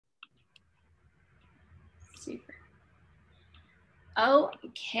Super.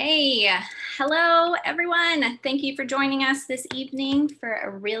 Okay, hello everyone. Thank you for joining us this evening for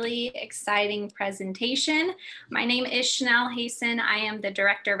a really exciting presentation. My name is Chanel Hayson. I am the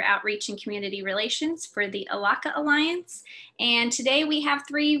Director of Outreach and Community Relations for the Elakha Alliance. And today we have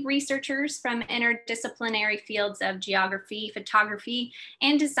three researchers from interdisciplinary fields of geography, photography,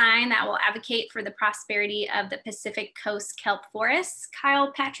 and design that will advocate for the prosperity of the Pacific Coast kelp forests.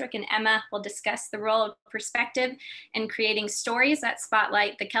 Kyle, Patrick, and Emma will discuss the role of perspective in creating stories that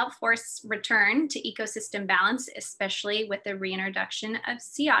spotlight the kelp forest's return to ecosystem balance, especially with the reintroduction of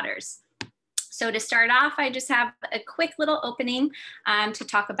sea otters. So to start off, I just have a quick little opening to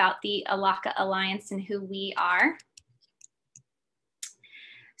talk about the Elakha Alliance and who we are.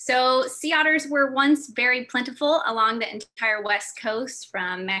 So sea otters were once very plentiful along the entire West Coast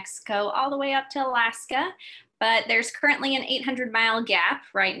from Mexico all the way up to Alaska. But there's currently an 800-mile gap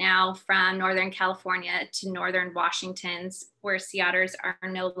right now from Northern California to Northern Washington's where sea otters are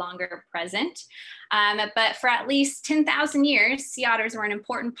no longer present. But for at least 10,000 years, sea otters were an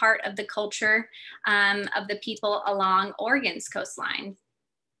important part of the culture of the people along Oregon's coastline.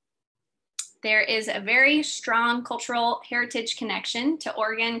 There is a very strong cultural heritage connection to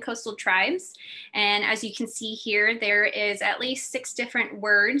Oregon coastal tribes. And as you can see here, there is at least 6 different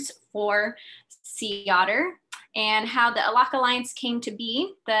words for sea otter. And how the Elakha Alliance came to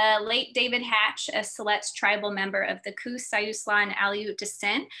be, the late David Hatch, a Siletz tribal member of the Coos, Siuslaw, and Aleut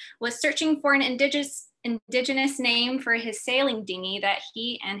descent, was searching for an indigenous name for his sailing dinghy that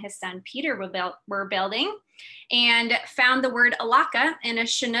he and his son Peter were building, and found the word Elakha in a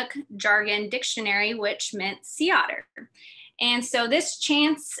Chinook jargon dictionary, which meant sea otter. And so this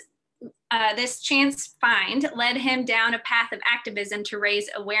chance find led him down a path of activism to raise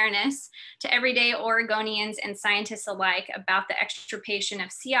awareness to everyday Oregonians and scientists alike about the extirpation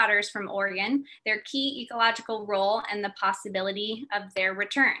of sea otters from Oregon, their key ecological role, and the possibility of their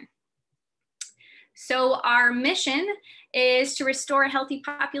return. So our mission is to restore a healthy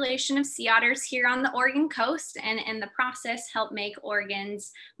population of sea otters here on the Oregon coast, and in the process help make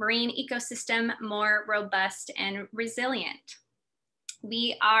Oregon's marine ecosystem more robust and resilient.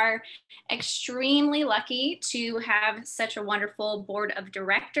 We are extremely lucky to have such a wonderful board of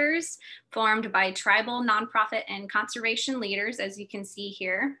directors formed by tribal, nonprofit, and conservation leaders, as you can see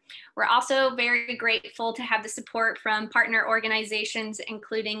here. We're also very grateful to have the support from partner organizations,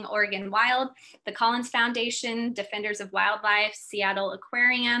 including Oregon Wild, the Collins Foundation, Defenders of Wildlife, Seattle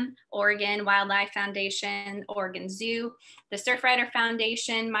Aquarium, Oregon Wildlife Foundation, Oregon Zoo, the Surfrider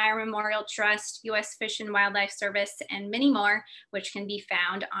Foundation, Meyer Memorial Trust, U.S. Fish and Wildlife Service, and many more, which can be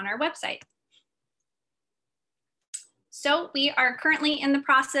found on our website. So we are currently in the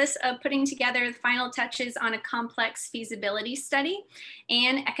process of putting together the final touches on a complex feasibility study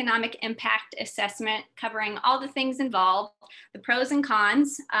and economic impact assessment covering all the things involved, the pros and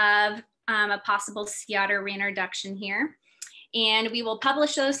cons of a possible sea otter reintroduction here. And we will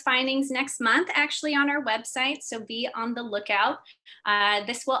publish those findings next month, actually, on our website, so be on the lookout.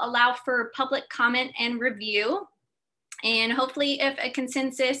 This will allow for public comment and review. And hopefully, if a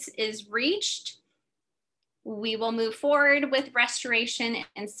consensus is reached, we will move forward with restoration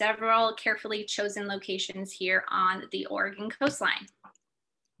in several carefully chosen locations here on the Oregon coastline.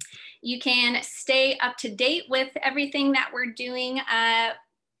 You can stay up to date with everything that we're doing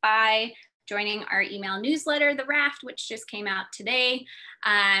by joining our email newsletter, The Raft, which just came out today.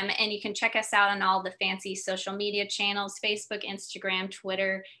 And you can check us out on all the fancy social media channels, Facebook, Instagram,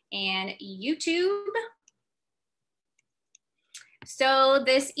 Twitter, and YouTube. So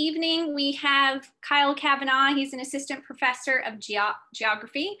this evening we have Kyle Cavanaugh. He's an assistant professor of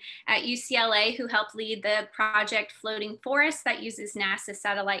geography at UCLA who helped lead the project Floating Forests that uses NASA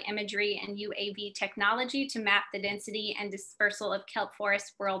satellite imagery and UAV technology to map the density and dispersal of kelp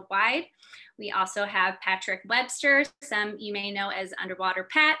forests worldwide. We also have Patrick Webster, some you may know as Underwater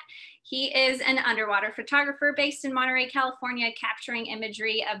Pat. He is an underwater photographer based in Monterey, California, capturing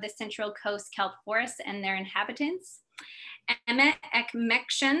imagery of the Central Coast kelp forests and their inhabitants. Emma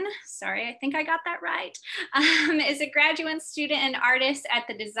Akmakdjian, sorry, I think I got that right, is a graduate student and artist at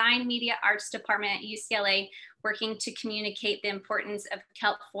the Design Media Arts Department at UCLA, working to communicate the importance of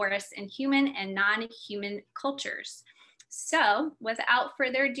kelp forests in human and non-human cultures. So without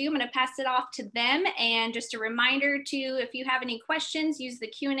further ado, I'm going to pass it off to them. And just a reminder to, if you have any questions, use the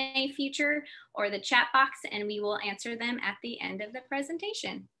Q&A feature or the chat box, and we will answer them at the end of the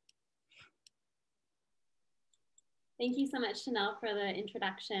presentation. Thank you so much, Chanel, for the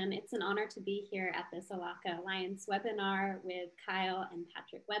introduction. It's an honor to be here at this Elakha Alliance webinar with Kyle and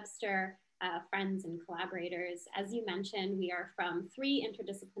Patrick Webster, friends and collaborators. As you mentioned, we are from 3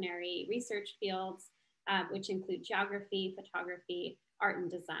 interdisciplinary research fields, which include geography, photography, art,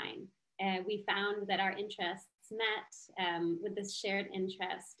 and design. We found that our interests met with this shared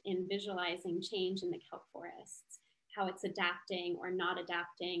interest in visualizing change in the kelp forests, how it's adapting or not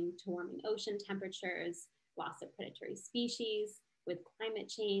adapting to warming ocean temperatures, loss of predatory species, with climate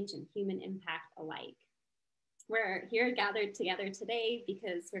change and human impact alike. We're here gathered together today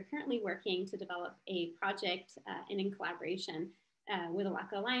because we're currently working to develop a project and in collaboration with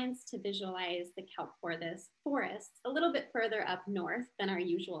Elakha Alliance to visualize the kelp forests a little bit further up north than our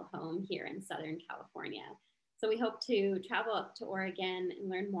usual home here in Southern California. So we hope to travel up to Oregon and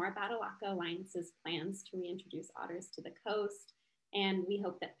learn more about Elakha Alliance's plans to reintroduce otters to the coast. And we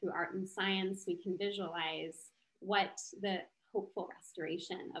hope that through art and science, we can visualize what the hopeful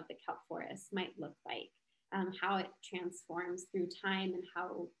restoration of the kelp forest might look like, how it transforms through time and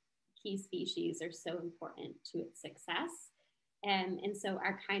how key species are so important to its success. And so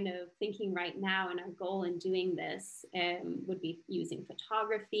our kind of thinking right now and our goal in doing this would be using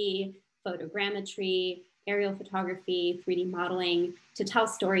photography, photogrammetry, aerial photography, 3D modeling to tell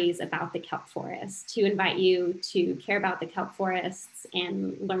stories about the kelp forest, to invite you to care about the kelp forests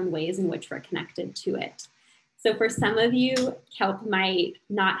and learn ways in which we're connected to it. So for some of you, kelp might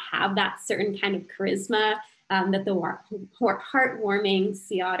not have that certain kind of charisma that the heartwarming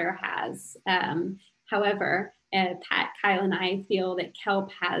sea otter has. However, Pat, Kyle, and I feel that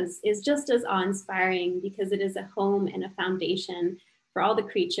kelp is just as awe-inspiring because it is a home and a foundation for all the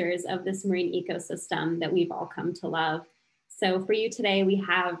creatures of this marine ecosystem that we've all come to love. So for you today, we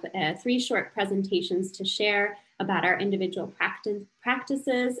have 3 short presentations to share about our individual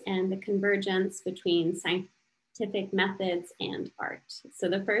practices and the convergence between scientific methods and art. So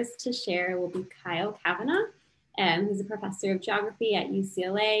the first to share will be Kyle Cavanaugh, who's a professor of geography at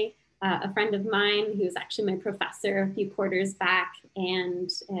UCLA, a friend of mine who was actually my professor a few quarters back. And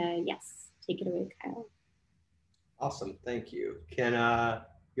yes, take it away, Kyle. Awesome, thank you. Can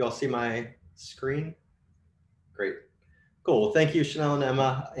you all see my screen? Great, cool. Well, thank you, Chanel and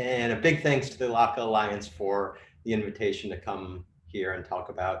Emma, and a big thanks to the Elakha Alliance for the invitation to come here and talk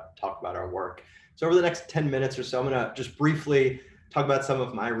about our work. So over the next 10 minutes or so, I'm gonna just briefly talk about some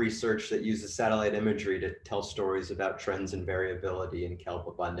of my research that uses satellite imagery to tell stories about trends and variability in kelp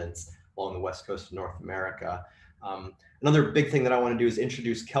abundance along the west coast of North America. Another big thing that I want to do is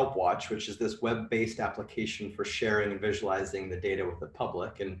introduce Kelpwatch, which is this web-based application for sharing and visualizing the data with the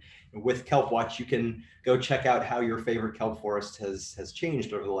public. And with Kelpwatch, you can go check out how your favorite kelp forest has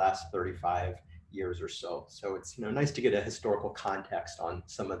changed over the last 35 years or so. So it's nice to get a historical context on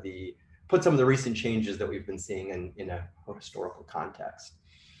put some of the recent changes that we've been seeing in a historical context.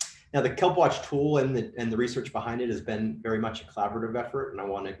 Now, the Kelpwatch tool and the research behind it has been very much a collaborative effort, and I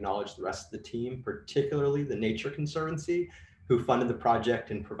want to acknowledge the rest of the team, particularly the Nature Conservancy, who funded the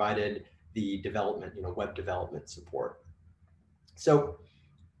project and provided the development, web development support. So,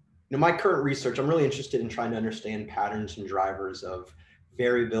 my current research, I'm really interested in trying to understand patterns and drivers of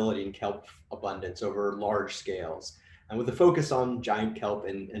variability in kelp abundance over large scales, and with a focus on giant kelp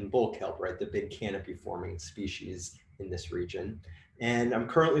and bull kelp, right, the big canopy forming species in this region. And I'm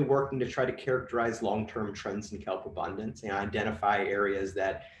currently working to try to characterize long-term trends in kelp abundance and identify areas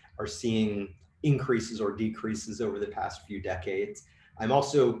that are seeing increases or decreases over the past few decades. I'm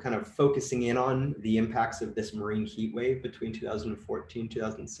also kind of focusing in on the impacts of this marine heat wave between 2014,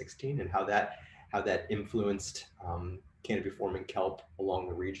 2016, and how that influenced canopy forming kelp along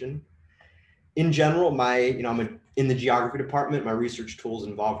the region. In general, I'm in the geography department. My research tools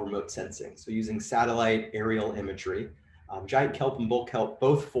involve remote sensing, so using satellite aerial imagery. Giant kelp and bull kelp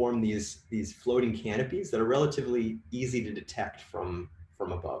both form these floating canopies that are relatively easy to detect from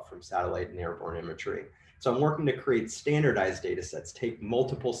above, from satellite and airborne imagery. So I'm working to create standardized data sets, take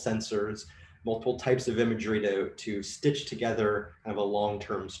multiple sensors, multiple types of imagery to stitch together kind of a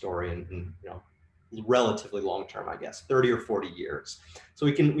long-term story and relatively long-term, I guess, 30 or 40 years. So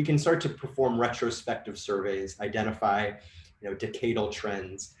we can start to perform retrospective surveys, identify decadal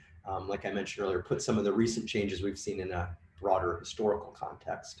trends, like I mentioned earlier, put some of the recent changes we've seen in a broader historical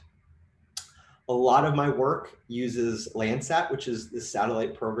context. A lot of my work uses Landsat, which is this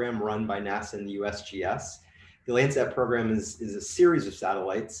satellite program run by NASA and the USGS. The Landsat program is a series of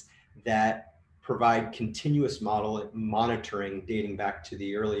satellites that provide continuous monitoring dating back to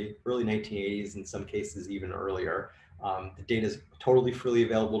the early 1980s, in some cases even earlier. The data is totally freely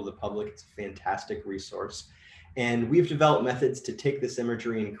available to the public. It's a fantastic resource. And we've developed methods to take this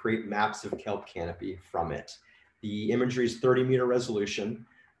imagery and create maps of kelp canopy from it. The imagery is 30-meter resolution,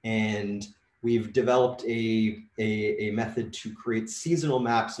 and we've developed a method to create seasonal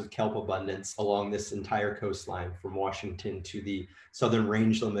maps of kelp abundance along this entire coastline from Washington to the southern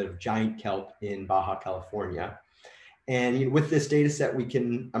range limit of giant kelp in Baja California. And with this data set, we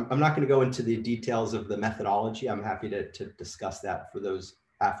can, I'm not going to go into the details of the methodology. I'm happy to discuss that for those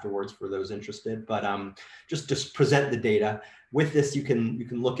afterwards, for those interested, but just present the data. With this, you can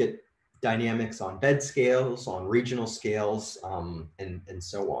look at dynamics on bed scales, on regional scales, and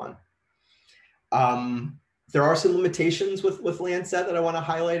so on. There are some limitations with Landsat that I want to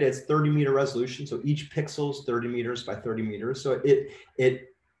highlight. It's 30-meter resolution, so each pixel is 30 meters by 30 meters. So it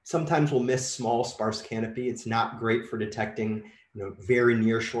sometimes will miss small, sparse canopy. It's not great for detecting, very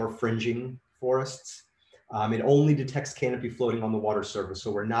near shore fringing forests. It only detects canopy floating on the water surface,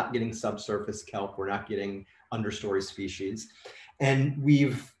 so we're not getting subsurface kelp. We're not getting understory species, and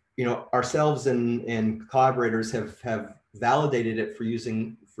we've, ourselves and collaborators have validated it for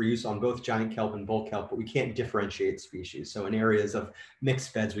use on both giant kelp and bull kelp, but we can't differentiate species. So in areas of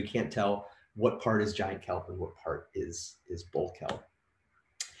mixed beds, we can't tell what part is giant kelp and what part is bull kelp.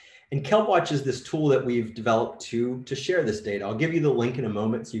 And Kelpwatch is this tool that we've developed to share this data. I'll give you the link in a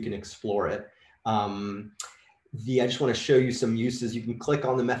moment so you can explore it. I just want to show you some uses. You can click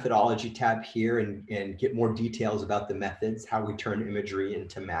on the methodology tab here and get more details about the methods, how we turn imagery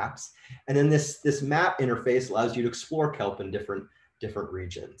into maps. And then this map interface allows you to explore kelp in different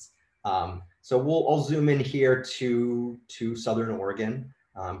regions. So I'll zoom in here to Southern Oregon,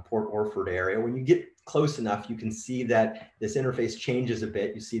 Port Orford area. When you get close enough, you can see that this interface changes a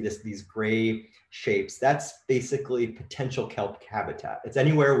bit. You see these gray shapes. That's basically potential kelp habitat. It's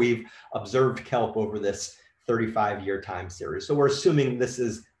anywhere we've observed kelp over this 35-year time series. So we're assuming this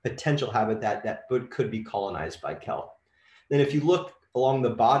is potential habitat that could be colonized by kelp. Then if you look along the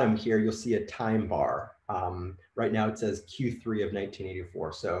bottom here, you'll see a time bar. Right now it says Q3 of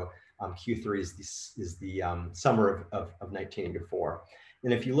 1984. So Q3 is the summer of 1984.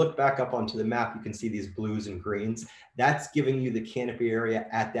 And if you look back up onto the map, you can see these blues and greens. That's giving you the canopy area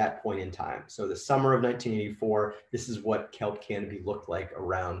at that point in time. So the summer of 1984, this is what kelp canopy looked like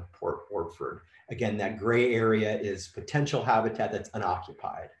around Port Orford. Again, that gray area is potential habitat that's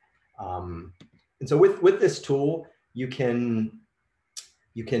unoccupied. And so with this tool, you can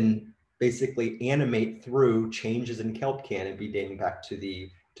basically animate through changes in kelp canopy dating back to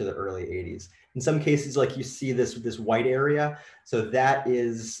the early 80s. In some cases, like you see this white area, so that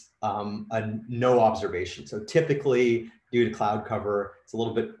is a no observation. So typically, due to cloud cover, it's a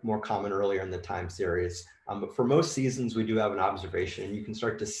little bit more common earlier in the time series. But for most seasons, we do have an observation, and you can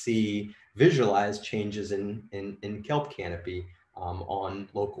start to visualize changes in kelp canopy on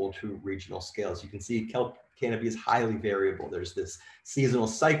local to regional scales. You can see kelp canopy is highly variable. There's this seasonal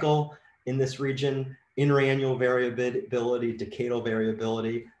cycle in this region, interannual variability, decadal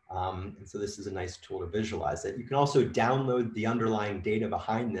variability. And so this is a nice tool to visualize it. You can also download the underlying data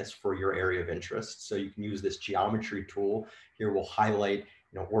behind this for your area of interest. So you can use this geometry tool. Here we'll highlight,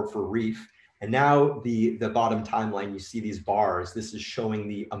 Orford Reef. And now the bottom timeline, you see these bars. This is showing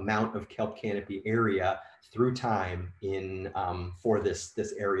the amount of kelp canopy area through time for this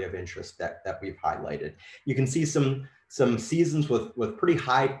area of interest that we've highlighted. You can see some seasons with pretty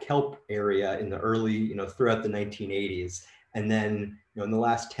high kelp area in the early, throughout the 1980s. And then, in the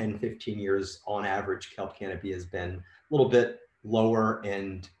last 10, 15 years, on average, kelp canopy has been a little bit lower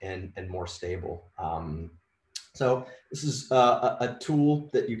and more stable. So this is a tool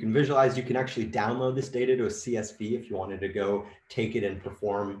that you can visualize. You can actually download this data to a CSV if you wanted to go take it and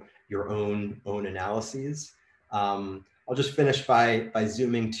perform your own analyses. I'll just finish by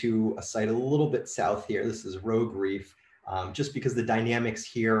zooming to a site a little bit south here. This is Rogue Reef, just because the dynamics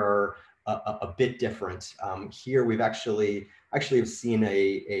here are a bit different. Here we've actually have seen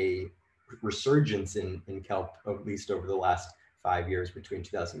a resurgence in kelp, at least over the last 5 years, between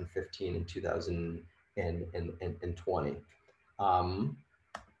 2015 and 2020.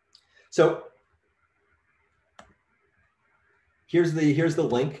 So here's the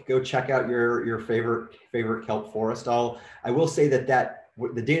link. Go check out your favorite kelp forest. I will say that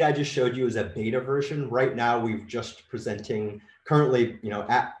the data I just showed you is a beta version. Right now, we've just presenting currently,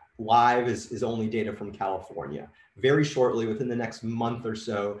 at live is only data from California. Very shortly, within the next month or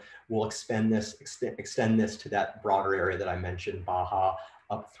so, we'll extend this to that broader area that I mentioned, Baja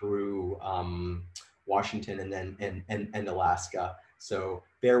up through Washington and Alaska. So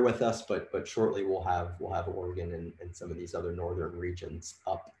bear with us, but shortly we'll have Oregon and some of these other northern regions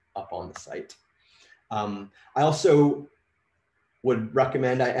up on the site. I also would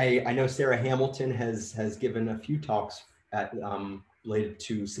recommend, I know Sarah Hamilton has given a few talks at related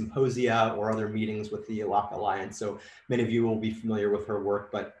to symposia or other meetings with the Elakha Alliance. So many of you will be familiar with her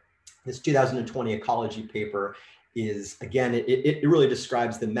work, but This 2020 ecology paper is, again, it really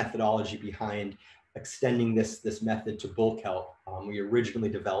describes the methodology behind extending this method to bull kelp. We originally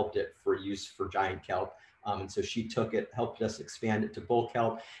developed it for use for giant kelp. And so she took it, helped us expand it to bull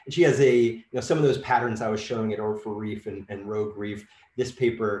kelp. And she has some of those patterns I was showing at Orpha Reef and Rogue Reef. This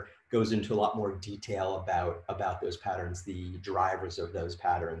paper goes into a lot more detail about those patterns, the drivers of those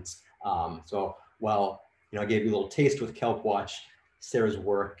patterns. So while I gave you a little taste with Kelpwatch, Sarah's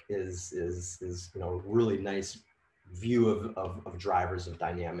work is a really nice view of drivers of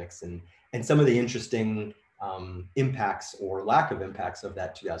dynamics and some of the interesting impacts or lack of impacts of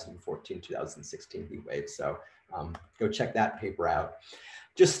that 2014-2016 heat wave. So go check that paper out.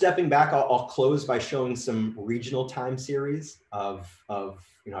 Just stepping back, I'll close by showing some regional time series of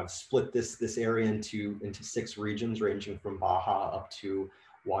I've split this area into 6 regions ranging from Baja up to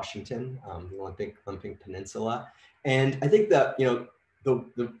Washington, the Olympic Peninsula. And I think that, the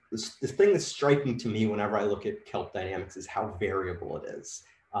thing that's striking to me whenever I look at kelp dynamics is how variable it is.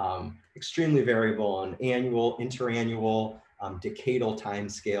 Extremely variable on annual, interannual, decadal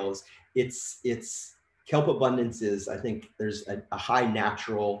timescales. It's kelp abundance is, I think there's a high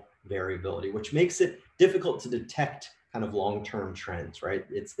natural variability, which makes it difficult to detect kind of long-term trends, right?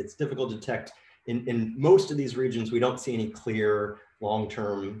 It's difficult to detect in most of these regions. We don't see any clear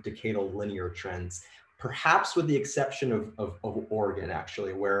long-term decadal linear trends, perhaps with the exception of Oregon,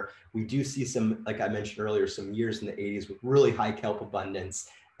 actually, where we do see some, like I mentioned earlier, some years in the 80s with really high kelp abundance.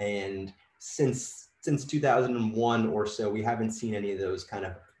 And since 2001 or so, we haven't seen any of those kind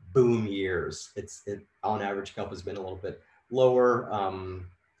of boom years. On average, kelp has been a little bit lower, a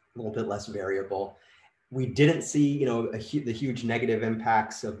little bit less variable. We didn't see, the huge negative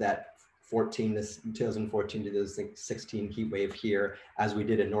impacts of that 2014 to 2016 heat wave here as we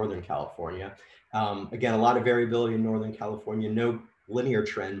did in Northern California. Again, a lot of variability in Northern California, no linear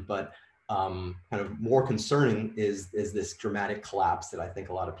trend, but kind of more concerning is this dramatic collapse that I think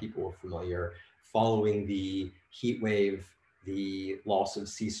a lot of people are familiar following the heat wave, the loss of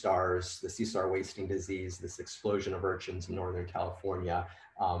sea stars, the sea star wasting disease, this explosion of urchins in Northern California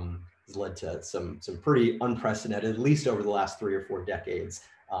has led to some pretty unprecedented, at least over the last 3 or 4 decades,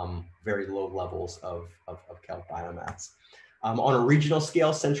 very low levels of kelp biomass. On a regional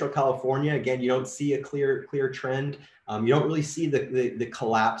scale, Central California, again, you don't see a clear trend. You don't really see the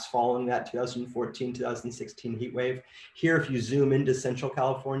collapse following that 2014-2016 heat wave. Here, if you zoom into Central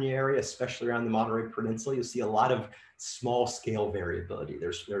California area, especially around the Monterey Peninsula, you'll see a lot of small scale variability.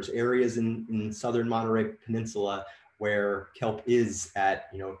 There's areas in Southern Monterey Peninsula where kelp is at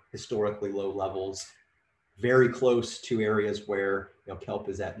historically low levels, very close to areas where kelp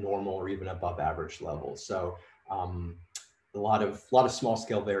is at normal or even above average levels. So a lot of small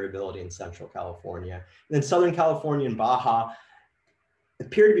scale variability in Central California. And then Southern California and Baja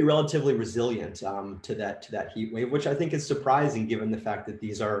appear to be relatively resilient to that heat wave, which I think is surprising given the fact that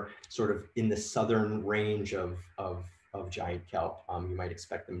these are sort of in the southern range of giant kelp. You might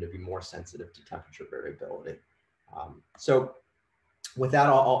expect them to be more sensitive to temperature variability. So with that,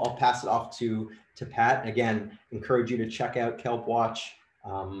 I'll pass it off to Pat. Again, encourage you to check out Kelpwatch.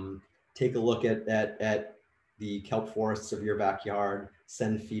 Take a look at the kelp forests of your backyard.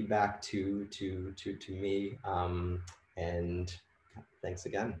 Send feedback to me. And thanks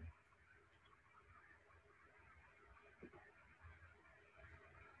again.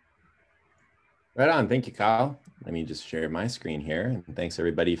 Right on. Thank you, Kyle. Let me just share my screen here. And thanks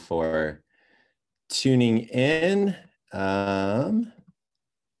everybody for tuning in.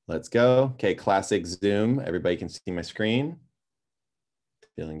 Let's go. Okay, classic Zoom. Everybody can see my screen.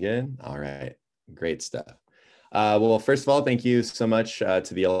 Feeling good? All right, great stuff. Well, first of all, thank you so much to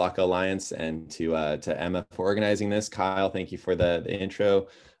the Elakha Alliance and to Emma for organizing this. Kyle, thank you for the intro.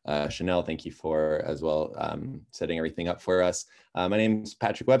 Chanel, thank you for as well setting everything up for us. My name is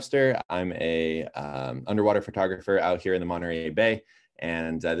Patrick Webster. I'm a underwater photographer out here in the Monterey Bay.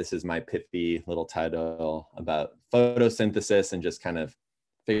 And this is my pithy little title about photosynthesis and just kind of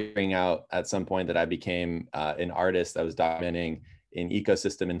figuring out at some point that I became an artist that was documenting an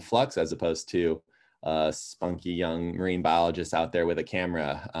ecosystem in flux as opposed to a spunky young marine biologist out there with a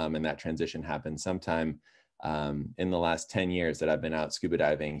camera. And that transition happened sometime in the last 10 years that I've been out scuba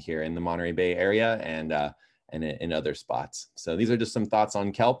diving here in the Monterey Bay area and in other spots. So these are just some thoughts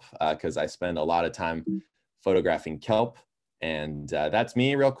on kelp because I spend a lot of time photographing kelp. And that's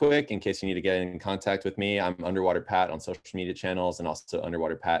me real quick, in case you need to get in contact with me. I'm Underwater Pat on social media channels and also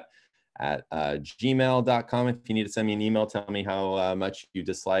underwaterpat@gmail.com. If you need to send me an email, tell me how much you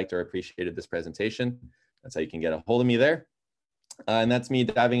disliked or appreciated this presentation. That's how you can get a hold of me there. And that's me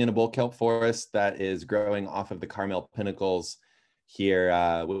diving in a bull kelp forest that is growing off of the Carmel Pinnacles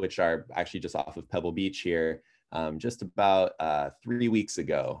here, which are actually just off of Pebble Beach here. Just about 3 weeks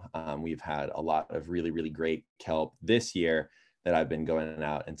ago, we've had a lot of really, really great kelp this year that I've been going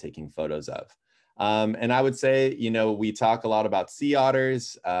out and taking photos of. And I would say, you know, we talk a lot about sea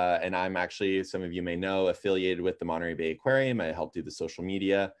otters, and I'm actually, some of you may know, affiliated with the Monterey Bay Aquarium. I help do the social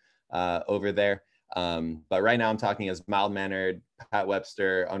media over there. But right now I'm talking as mild-mannered Pat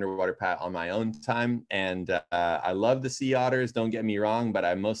Webster, underwater Pat, on my own time. And I love the sea otters, don't get me wrong, but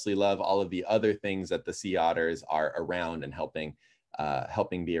I mostly love all of the other things that the sea otters are around and helping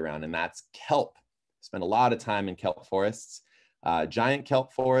be around. And that's kelp. Spend a lot of time in kelp forests. Giant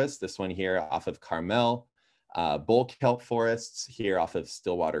kelp forests, this one here off of Carmel, bull kelp forests here off of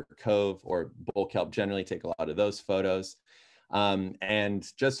Stillwater Cove, or bull kelp generally, take a lot of those photos.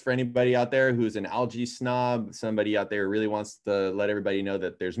 And just for anybody out there who's an algae snob, somebody out there who really wants to let everybody know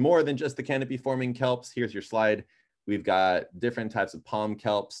that there's more than just the canopy forming kelps, here's your slide. We've got different types of palm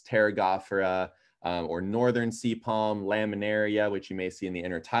kelps, Pterogophora, or northern sea palm, laminaria, which you may see in the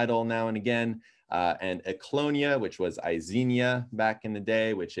intertidal now and again, and Eclonia, which was Izenia back in the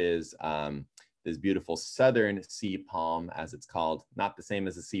day, which is this beautiful southern sea palm, as it's called, not the same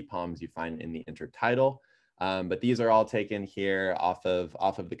as the sea palms you find in the intertidal. But these are all taken here off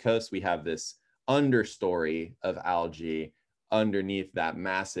of the coast. We have this understory of algae underneath that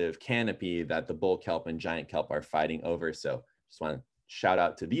massive canopy that the bull kelp and giant kelp are fighting over. So just want to shout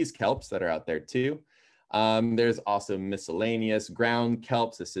out to these kelps that are out there too. There's also miscellaneous ground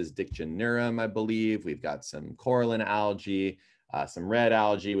kelps. This is Dictionurum, I believe. We've got some coralline algae, some red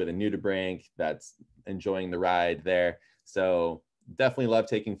algae with a nudibranch that's enjoying the ride there. So definitely love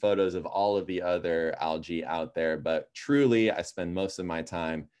taking photos of all of the other algae out there, but truly I spend most of my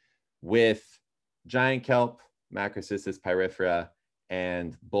time with giant kelp, Macrocystis pyrifera,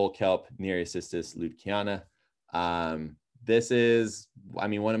 and bull kelp, Nereocystis lutekiana. This is, I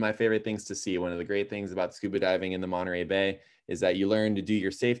mean, one of my favorite things to see. One of the great things about scuba diving in the Monterey Bay is that you learn to do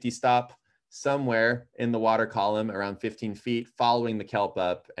your safety stop somewhere in the water column around 15 feet, following the kelp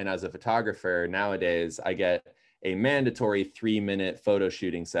up. And as a photographer nowadays, I get a mandatory 3-minute photo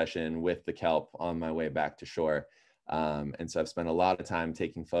shooting session with the kelp on my way back to shore. And so I've spent a lot of time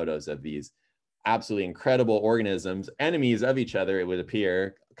taking photos of these absolutely incredible organisms, enemies of each other, it would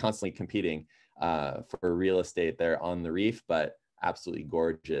appear, constantly competing for real estate there on the reef, but absolutely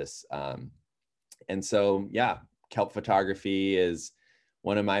gorgeous. And so, yeah, kelp photography is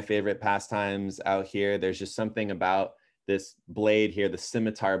one of my favorite pastimes out here. There's just something about this blade here, the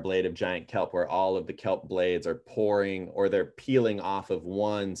scimitar blade of giant kelp, where all of the kelp blades are pouring, or they're peeling off of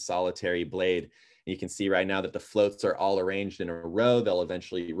one solitary blade. You can see right now that the floats are all arranged in a row. They'll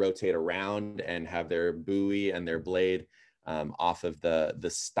eventually rotate around and have their buoy and their blade off of the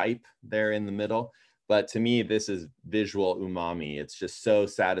stipe there in the middle. But to me, this is visual umami. It's just so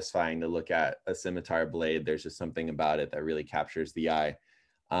satisfying to look at a scimitar blade. There's just something about it that really captures the eye.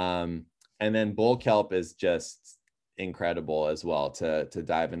 And then bull kelp is just incredible as well, to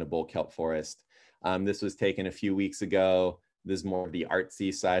dive into bull kelp forest. This was taken a few weeks ago. This is more of the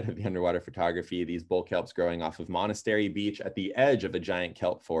artsy side of the underwater photography. These bull kelps growing off of Monastery Beach at the edge of a giant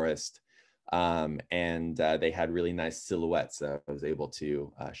kelp forest. And they had really nice silhouettes that I was able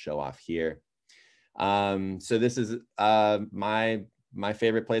to show off here. So this is my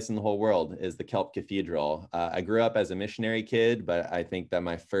favorite place in the whole world is the Kelp Cathedral. I grew up as a missionary kid, but I think that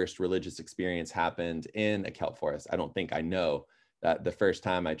my first religious experience happened in a kelp forest. I don't think I know that the first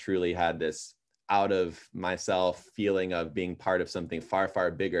time I truly had this out of myself feeling of being part of something far, far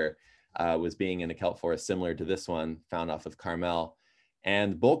bigger was being in a kelp forest similar to this one found off of Carmel.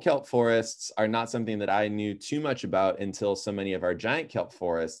 And bull kelp forests are not something that I knew too much about until so many of our giant kelp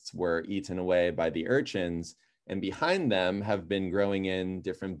forests were eaten away by the urchins. And behind them have been growing in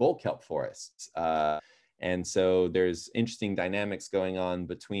different bull kelp forests. And so there's interesting dynamics going on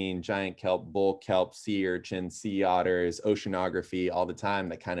between giant kelp, bull kelp, sea urchin, sea otters, oceanography all the time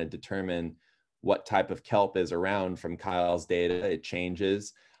that kind of determine what type of kelp is around from Kyle's data. It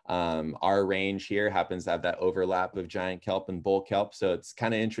changes. Our range here happens to have that overlap of giant kelp and bull kelp. So it's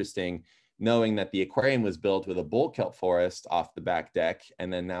kind of interesting knowing that the aquarium was built with a bull kelp forest off the back deck,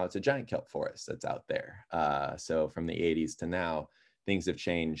 and then now it's a giant kelp forest that's out there. So from the 80s to now, things have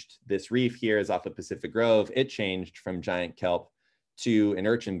changed. This reef here is off of Pacific Grove. It changed from giant kelp to an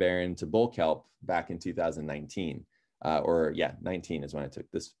urchin barren to bull kelp back in 2019. 19 is when I took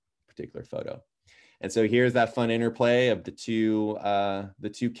this particular photo. And so here's that fun interplay of the two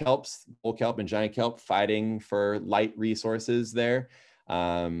kelps, bull kelp and giant kelp, fighting for light resources there.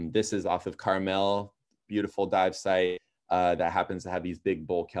 This is off of Carmel, beautiful dive site. that happens to have these big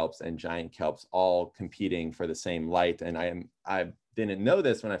bull kelps and giant kelps all competing for the same light. And I didn't know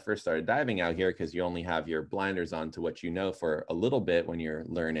this when I first started diving out here, because you only have your blinders on to what you know for a little bit when you're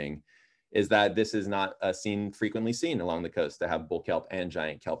learning, is that this is not a scene frequently seen along the coast to have bull kelp and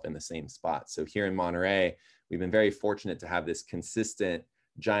giant kelp in the same spot. So here in Monterey, we've been very fortunate to have this consistent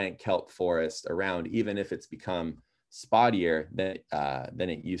giant kelp forest around, even if it's become spottier than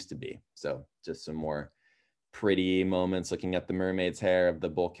it used to be. So just some more pretty moments looking at the mermaid's hair of the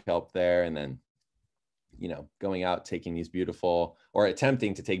bull kelp there, and then, you know, going out taking these beautiful, or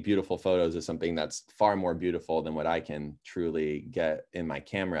attempting to take beautiful photos of something that's far more beautiful than what I can truly get in my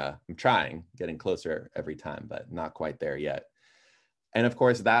camera. I'm trying, getting closer every time, but not quite there yet. And of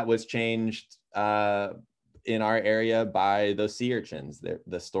course, that was changed in our area by those sea urchins.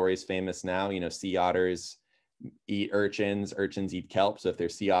 The story's famous now, you know, sea otters eat urchins, urchins eat kelp. So if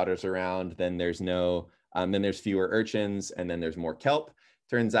there's sea otters around, then there's fewer urchins, and then there's more kelp.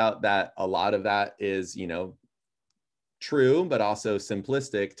 Turns out that a lot of that is, you know, true, but also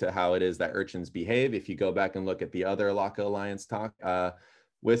simplistic to how it is that urchins behave. If you go back and look at the other Elakha Alliance talk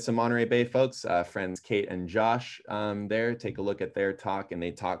with some Monterey Bay folks, friends Kate and Josh there, take a look at their talk, and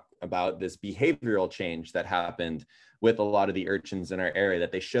they talk about this behavioral change that happened with a lot of the urchins in our area,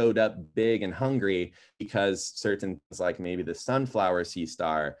 that they showed up big and hungry because certain things like maybe the sunflower sea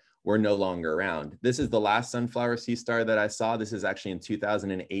star were no longer around. This is the last sunflower sea star that I saw. This is actually in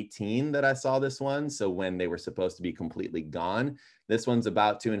 2018 that I saw this one. So when they were supposed to be completely gone, this one's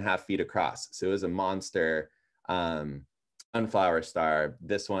about 2.5 feet across. So it was a monster sunflower star.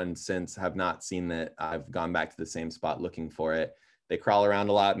 This one, since have not seen it, I've gone back to the same spot looking for it. They crawl around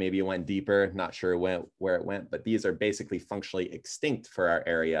a lot. Maybe it went deeper, not sure where it went, but these are basically functionally extinct for our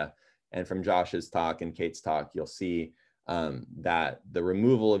area. And from Josh's talk and Kate's talk, you'll see that the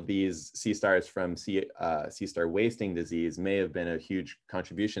removal of these sea stars from sea star wasting disease may have been a huge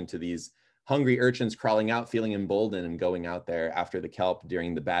contribution to these hungry urchins crawling out, feeling emboldened, and going out there after the kelp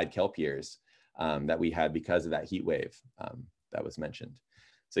during the bad kelp years that we had because of that heat wave that was mentioned.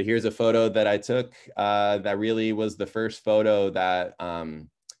 So here's a photo that I took that really was the first photo that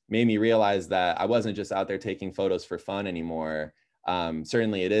made me realize that I wasn't just out there taking photos for fun anymore.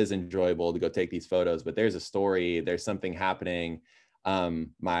 Certainly it is enjoyable to go take these photos, but there's a story, there's something happening.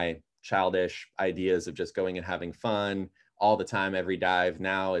 My childish ideas of just going and having fun all the time, every dive,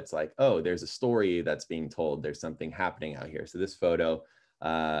 now it's like, oh, there's a story that's being told, there's something happening out here. So this photo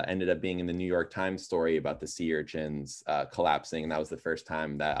ended up being in the New York Times story about the sea urchins collapsing. And that was the first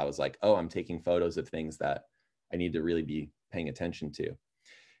time that I was like, oh, I'm taking photos of things that I need to really be paying attention to.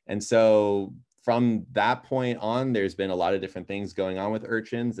 And so from that point on, there's been a lot of different things going on with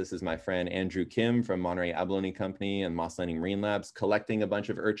urchins. This is my friend Andrew Kim from Monterey Abalone Company and Moss Landing Marine Labs collecting a bunch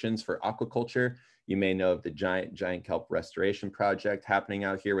of urchins for aquaculture. You may know of the giant kelp restoration project happening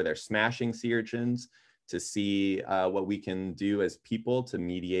out here, where they're smashing sea urchins to see what we can do as people to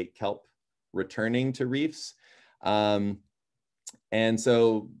mediate kelp returning to reefs. And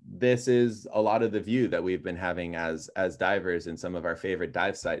so this is a lot of the view that we've been having as divers in some of our favorite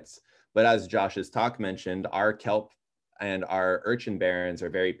dive sites. But as Josh's talk mentioned, our kelp and our urchin barrens are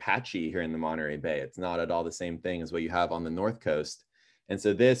very patchy here in the Monterey Bay. It's not at all the same thing as what you have on the North Coast. And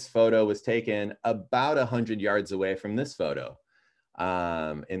so this photo was taken about 100 yards away from this photo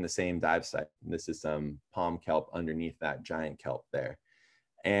in the same dive site. This is some palm kelp underneath that giant kelp there.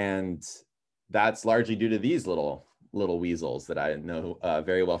 And that's largely due to these little weasels that I know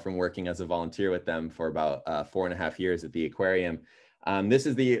very well from working as a volunteer with them for about 4.5 years at the aquarium. This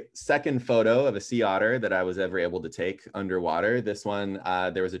is the second photo of a sea otter that I was ever able to take underwater. This one,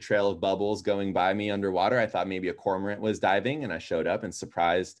 there was a trail of bubbles going by me underwater. I thought maybe a cormorant was diving, and I showed up and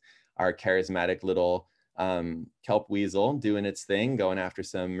surprised our charismatic little kelp weasel doing its thing, going after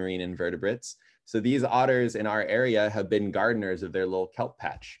some marine invertebrates. So these otters in our area have been gardeners of their little kelp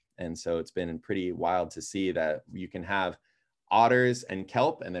patch. And so it's been pretty wild to see that you can have otters and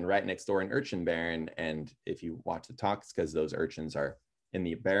kelp, and then right next door an urchin barren. And if you watch the talks, because those urchins are in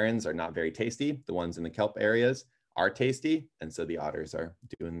the barrens are not very tasty, the ones in the kelp areas are tasty, and so the otters are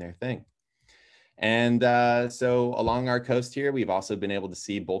doing their thing. And so along our coast here, we've also been able to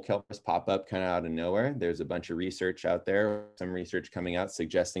see bull kelpers pop up kind of out of nowhere. There's a bunch of research out there, some research coming out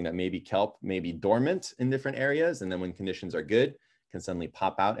suggesting that maybe kelp may be dormant in different areas, and then when conditions are good, can suddenly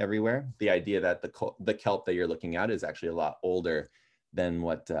pop out everywhere. The idea that the kelp that you're looking at is actually a lot older than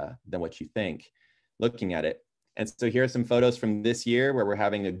what you think looking at it. And so here are some photos from this year where we're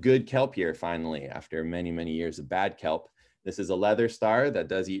having a good kelp year finally after many, many years of bad kelp. This is a leather star that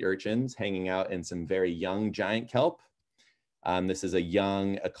does eat urchins hanging out in some very young giant kelp. This is a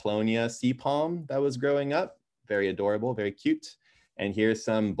young Ecolonia sea palm that was growing up, very adorable, very cute. And here's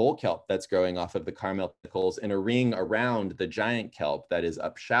some bull kelp that's growing off of the Carmelicals in a ring around the giant kelp that is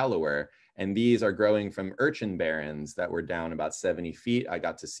up shallower. And these are growing from urchin barrens that were down about 70 feet. I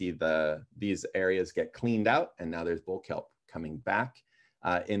got to see these areas get cleaned out, and now there's bull kelp coming back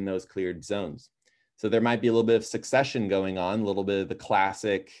in those cleared zones. So there might be a little bit of succession going on, a little bit of the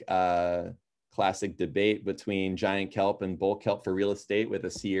classic debate between giant kelp and bull kelp for real estate with a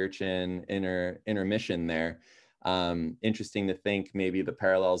sea urchin intermission there. Interesting to think maybe the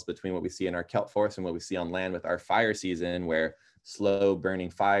parallels between what we see in our kelp forest and what we see on land with our fire season, where slow burning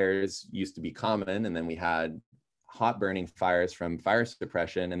fires used to be common, and then we had hot burning fires from fire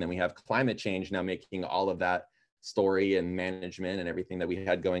suppression, and then we have climate change now making all of that story and management and everything that we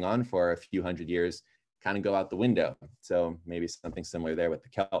had going on for a few hundred years kind of go out the window. So maybe something similar there with the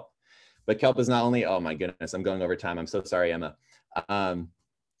kelp. But kelp is not only, oh my goodness, I'm going over time. I'm so sorry, Emma.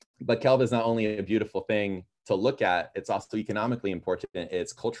 But kelp is not only a beautiful thing to look at, it's also economically important,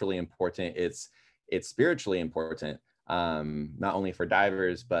 it's culturally important, it's spiritually important, not only for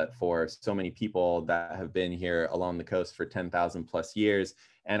divers, but for so many people that have been here along the coast for 10,000 plus years.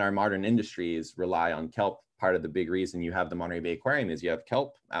 And our modern industries rely on kelp. Part of the big reason you have the Monterey Bay Aquarium is you have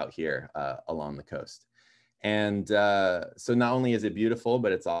kelp out here along the coast. And so not only is it beautiful,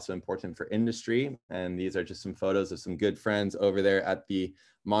 but it's also important for industry. And these are just some photos of some good friends over there at the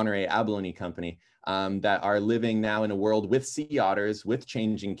Monterey Abalone Company that are living now in a world with sea otters, with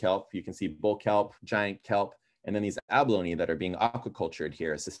changing kelp. You can see bull kelp, giant kelp, and then these abalone that are being aquacultured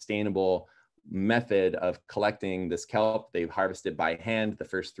here, a sustainable method of collecting this kelp. They've harvested by hand the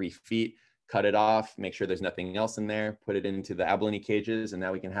first 3 feet, cut it off, make sure there's nothing else in there, put it into the abalone cages, and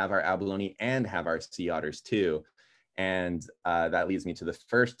now we can have our abalone and have our sea otters too. And that leads me to the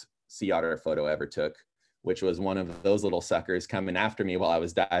first sea otter photo I ever took, which was one of those little suckers coming after me while I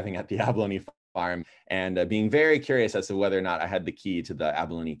was diving at the abalone farm and being very curious as to whether or not I had the key to the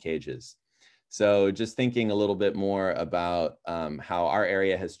abalone cages. So just thinking a little bit more about how our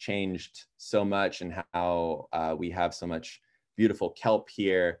area has changed so much and how we have so much beautiful kelp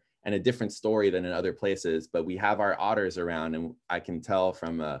here, and a different story than in other places, but we have our otters around, and I can tell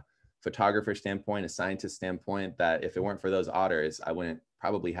from a photographer standpoint, a scientist standpoint, that if it weren't for those otters, I wouldn't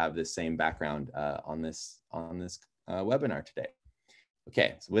probably have this same background on this webinar today.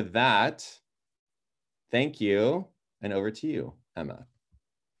 Okay, so with that, thank you, and over to you, Emma.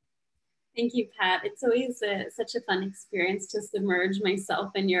 Thank you, Pat. It's always such a fun experience to submerge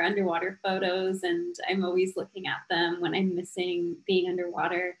myself in your underwater photos, and I'm always looking at them when I'm missing being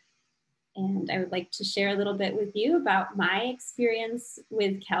underwater. And I would like to share a little bit with you about my experience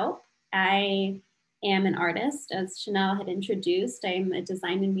with kelp. I am an artist, as Chanel had introduced. I'm a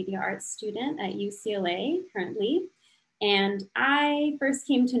design and media arts student at UCLA currently. And I first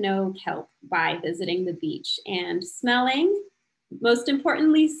came to know kelp by visiting the beach and smelling, most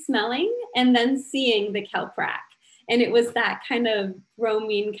importantly smelling, and then seeing the kelp rack. And it was that kind of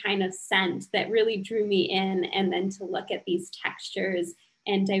bromine kind of scent that really drew me in, and then to look at these textures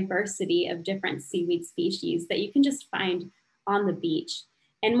and diversity of different seaweed species that you can just find on the beach.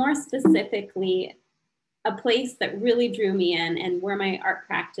 And more specifically, a place that really drew me in and where my art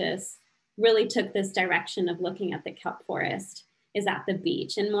practice really took this direction of looking at the kelp forest is at the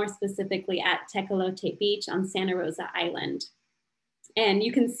beach, and more specifically at Tecolote Beach on Santa Rosa Island. And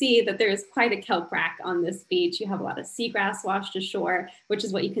you can see that there's quite a kelp rack on this beach. You have a lot of seagrass washed ashore, which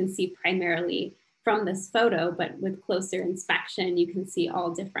is what you can see primarily from this photo, but with closer inspection, you can see all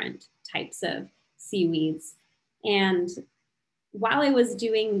different types of seaweeds. And while I was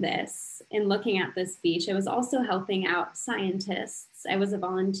doing this and looking at this beach, I was also helping out scientists. I was a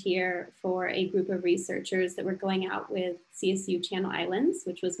volunteer for a group of researchers that were going out with CSU Channel Islands,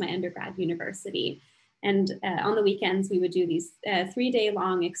 which was my undergrad university. And on the weekends, we would do these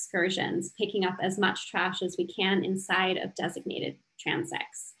 3-day-long excursions, picking up as much trash as we can inside of designated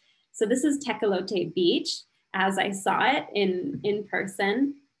transects. So this is Tecolote Beach as I saw it in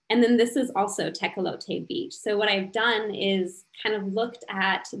person. And then this is also Tecolote Beach. So what I've done is kind of looked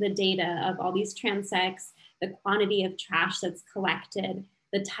at the data of all these transects, the quantity of trash that's collected,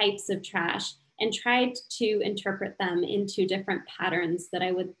 the types of trash, and tried to interpret them into different patterns that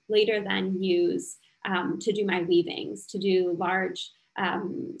I would later then use to do my weavings, to do large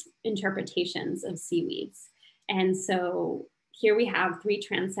interpretations of seaweeds. And so here we have 3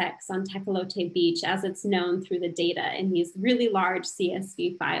 transects on Tecolote Beach as it's known through the data in these really large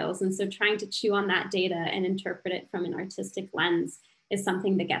CSV files. And so trying to chew on that data and interpret it from an artistic lens is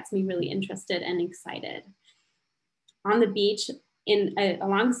something that gets me really interested and excited. On the beach,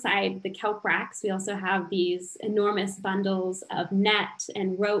 alongside the kelp racks, we also have these enormous bundles of net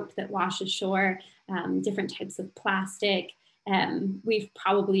and rope that wash ashore, different types of plastic. We've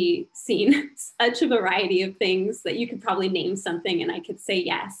probably seen such a variety of things that you could probably name something and I could say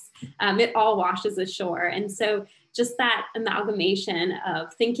yes. It all washes ashore. And so just that amalgamation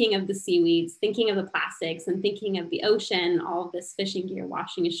of thinking of the seaweeds, thinking of the plastics, and thinking of the ocean, all of this fishing gear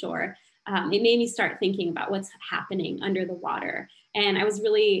washing ashore, it made me start thinking about what's happening under the water. And I was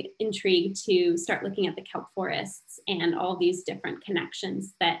really intrigued to start looking at the kelp forests and all these different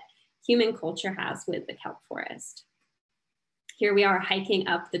connections that human culture has with the kelp forest. Here we are hiking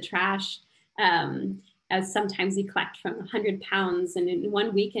up the trash, as sometimes we collect from 100 pounds. And in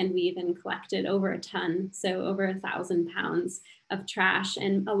one weekend, we even collected over a ton, so over 1,000 pounds of trash.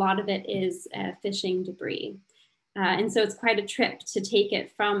 And a lot of it is fishing debris. And so it's quite a trip to take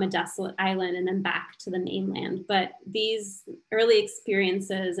it from a desolate island and then back to the mainland. But these early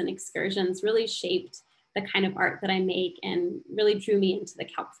experiences and excursions really shaped the kind of art that I make and really drew me into the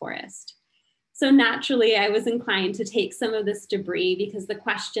kelp forest. So naturally, I was inclined to take some of this debris, because the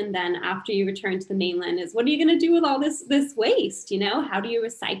question then after you return to the mainland is, what are you going to do with all this waste? You know, how do you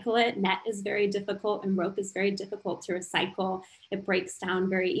recycle it? Net is very difficult and rope is very difficult to recycle. It breaks down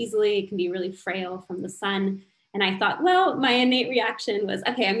very easily. It can be really frail from the sun. And I thought, well, my innate reaction was,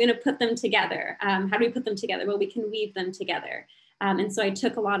 okay, I'm going to put them together. How do we put them together? Well, we can weave them together. And so I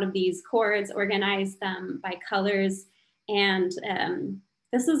took a lot of these cords, organized them by colors, and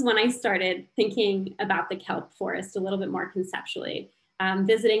this is when I started thinking about the kelp forest a little bit more conceptually.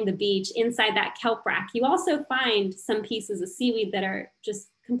 Visiting the beach, inside that kelp rack, you also find some pieces of seaweed that are just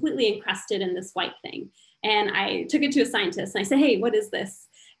completely encrusted in this white thing. And I took it to a scientist and I said, hey, what is this?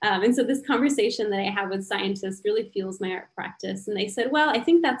 And so this conversation that I have with scientists really fuels my art practice. And they said, well, I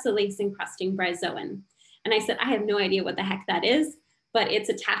think that's a lace encrusting bryozoan. And I said, I have no idea what the heck that is, but it's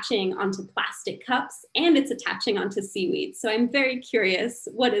attaching onto plastic cups and it's attaching onto seaweed. So I'm very curious,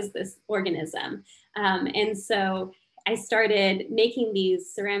 what is this organism? And so I started making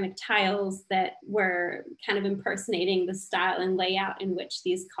these ceramic tiles that were kind of impersonating the style and layout in which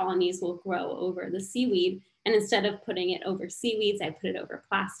these colonies will grow over the seaweed. And instead of putting it over seaweeds, I put it over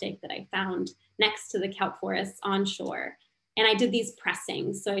plastic that I found next to the kelp forests on shore. And I did these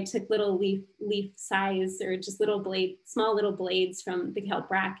pressings. So I took little leaf size or just small little blades from the kelp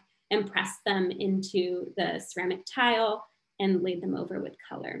rack and pressed them into the ceramic tile and laid them over with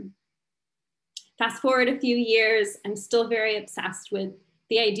color. Fast forward a few years, I'm still very obsessed with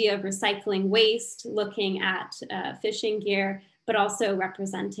the idea of recycling waste, looking at fishing gear, but also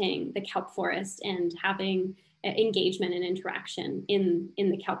representing the kelp forest and having engagement and interaction in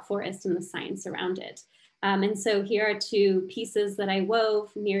the kelp forest and the science around it. And so here are two pieces that I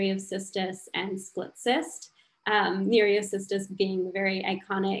wove, Nereocystis and split cyst. Nereocystis being the very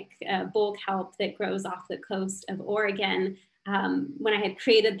iconic bull kelp that grows off the coast of Oregon. When I had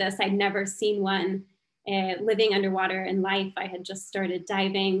created this, I'd never seen one living underwater in life. I had just started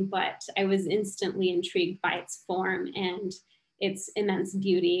diving, but I was instantly intrigued by its form and its immense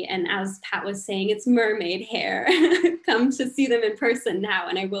beauty. And as Pat was saying, it's mermaid hair. Come to see them in person now,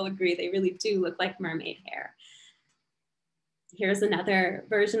 and I will agree, they really do look like mermaid hair. Here's another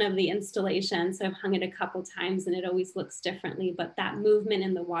version of the installation. So I've hung it a couple times and it always looks differently, but that movement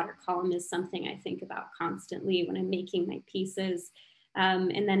in the water column is something I think about constantly when I'm making my pieces.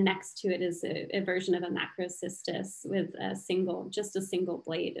 And then next to it is a version of a macrocystis with just a single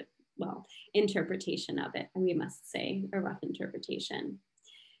blade, well, interpretation of it, we must say, a rough interpretation.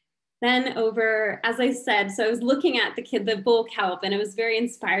 Then over, as I said, so I was looking at the bull kelp, and I was very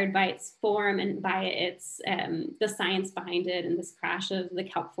inspired by its form and by its the science behind it, and this crash of the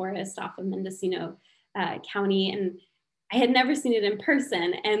kelp forest off of Mendocino County. And I had never seen it in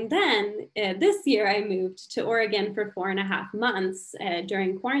person. And then this year I moved to Oregon for 4.5 months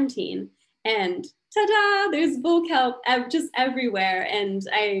during quarantine, and ta-da, there's bull kelp just everywhere. And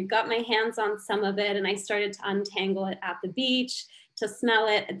I got my hands on some of it and I started to untangle it at the beach, to smell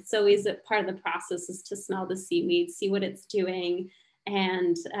it. It's always a part of the process is to smell the seaweed, see what it's doing,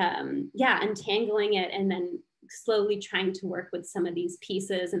 and yeah, untangling it and then slowly trying to work with some of these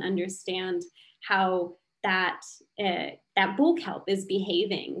pieces and understand how that bull kelp is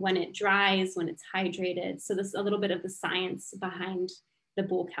behaving when it dries, when it's hydrated. So this is a little bit of the science behind the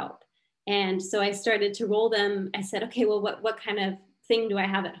bull kelp. And so I started to roll them. I said, okay, well, what kind of thing do I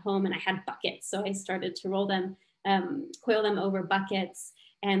have at home? And I had buckets. So I started to roll them, coil them over buckets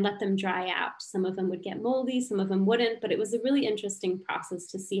and let them dry out. Some of them would get moldy, some of them wouldn't, but it was a really interesting process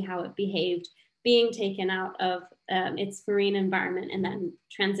to see how it behaved, being taken out of its marine environment and then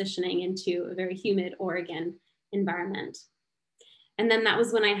transitioning into a very humid Oregon environment. And then that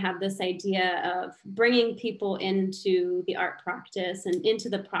was when I had this idea of bringing people into the art practice and into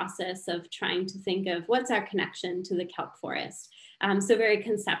the process of trying to think of what's our connection to the kelp forest. So very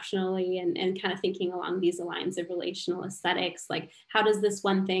conceptually and kind of thinking along these lines of relational aesthetics, like how does this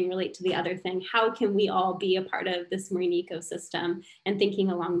one thing relate to the other thing? How can we all be a part of this marine ecosystem, and thinking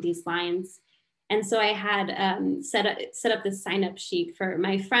along these lines. And so I had set up this sign-up sheet for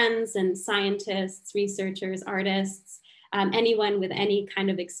my friends and scientists, researchers, artists, anyone with any kind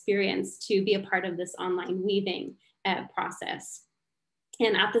of experience to be a part of this online weaving process.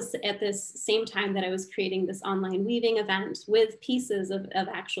 And at this same time that I was creating this online weaving event with pieces of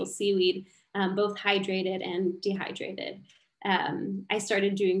actual seaweed, both hydrated and dehydrated, I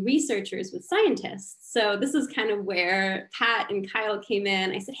started doing researchers with scientists. So this is kind of where Pat and Kyle came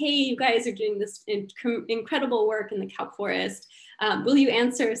in. I said, hey, you guys are doing this incredible work in the kelp forest. Will you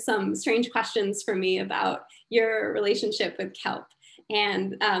answer some strange questions for me about your relationship with kelp?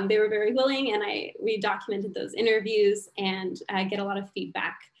 And they were very willing, and we documented those interviews and get a lot of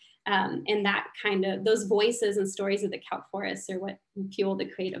feedback. And that kind of, those voices and stories of the kelp forests are what fuel the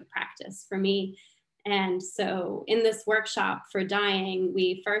creative practice for me. And so in this workshop for dyeing,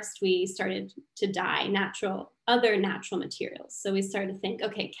 we started to dye other natural materials. So we started to think,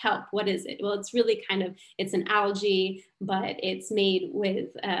 okay, kelp, what is it? Well, it's really it's an algae, but it's made with,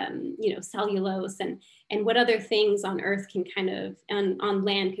 cellulose, and what other things on earth can on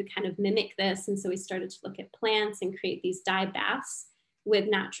land could kind of mimic this. And so we started to look at plants and create these dye baths with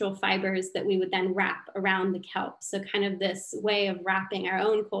natural fibers that we would then wrap around the kelp. So kind of this way of wrapping our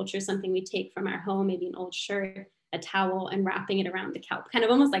own culture, something we take from our home, maybe an old shirt, a towel, and wrapping it around the kelp, kind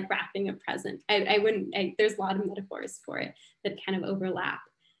of almost like wrapping a present. There's a lot of metaphors for it that kind of overlap.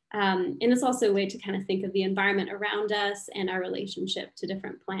 And it's also a way to kind of think of the environment around us and our relationship to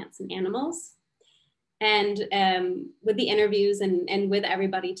different plants and animals. And with the interviews and with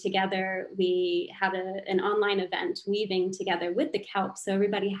everybody together, we had an online event weaving together with the kelp. So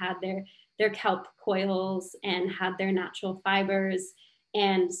everybody had their kelp coils and had their natural fibers,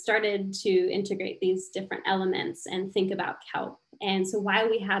 and started to integrate these different elements and think about kelp. And so while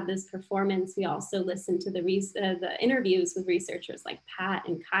we had this performance, we also listened to the interviews with researchers like Pat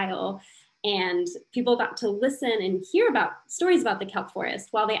and Kyle, and people got to listen and hear about stories about the kelp forest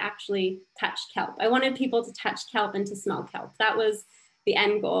while they actually touched kelp. I wanted people to touch kelp and to smell kelp. That was the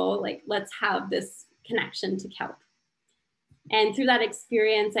end goal, like, let's have this connection to kelp. And through that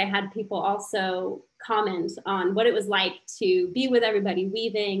experience, I had people also comment on what it was like to be with everybody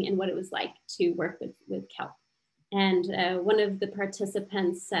weaving and what it was like to work with kelp. And one of the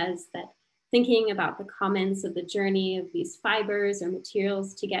participants says that thinking about the comments of the journey of these fibers or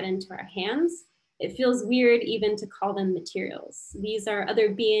materials to get into our hands, it feels weird even to call them materials. These are other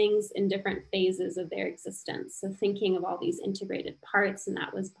beings in different phases of their existence. So thinking of all these integrated parts, and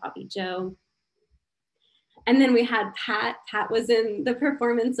that was Bobby Joe. And then we had Pat. Pat was in the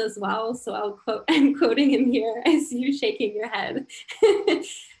performance as well. So I'm quoting him here. I see you shaking your head.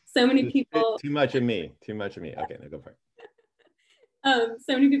 So many people. Too much of me. Okay, now go for it.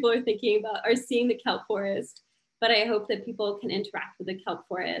 So many people are seeing the kelp forest, but I hope that people can interact with the kelp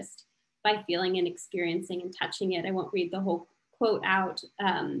forest by feeling and experiencing and touching it. I won't read the whole quote out,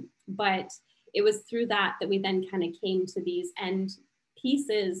 but it was through that we then kind of came to these end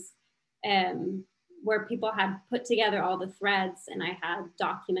pieces where people had put together all the threads, and I had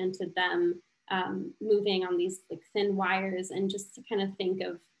documented them moving on these like thin wires, and just to kind of think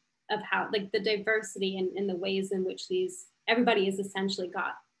of how like the diversity and the ways in which everybody has essentially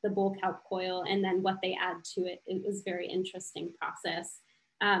got the bull kelp coil, and then what they add to it. It was a very interesting process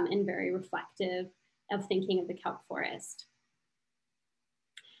and very reflective of thinking of the kelp forest.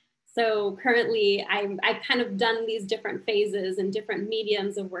 So currently I've kind of done these different phases and different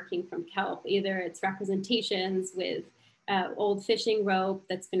mediums of working from kelp. Either it's representations with old fishing rope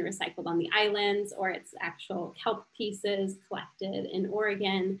that's been recycled on the islands, or it's actual kelp pieces collected in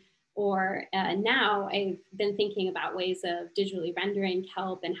Oregon. Or now I've been thinking about ways of digitally rendering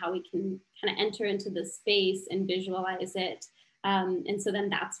kelp and how we can kind of enter into the space and visualize it. And so then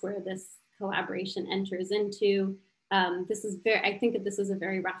that's where this collaboration enters into. I think that this is a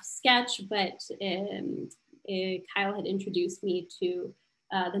very rough sketch, but Kyle had introduced me to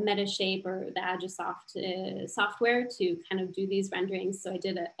the Metashape or the Agisoft software to kind of do these renderings. So I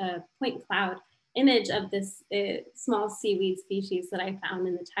did a point cloud image of this small seaweed species that I found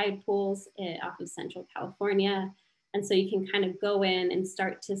in the tide pools off of Central California. And so you can kind of go in and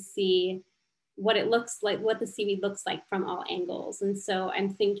start to see what it looks like, what the seaweed looks like from all angles. And so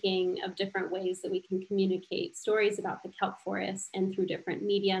I'm thinking of different ways that we can communicate stories about the kelp forest and through different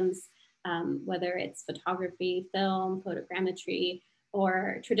mediums. whether it's photography, film, photogrammetry,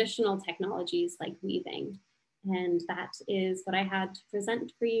 or traditional technologies like weaving. And that is what I had to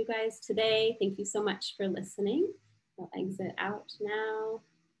present for you guys today. Thank you so much for listening. I'll exit out now.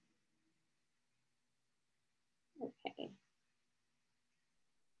 Okay.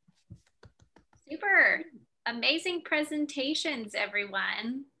 Super. Amazing presentations,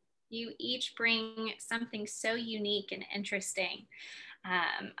 everyone. You each bring something so unique and interesting.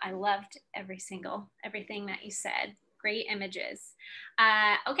 I loved everything that you said. Great images.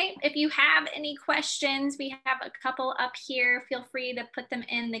 Okay, if you have any questions, we have a couple up here. Feel free to put them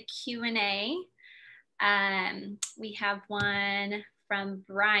in the Q&A. We have one from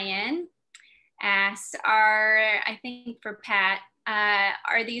Brian. Asked, I think for Pat,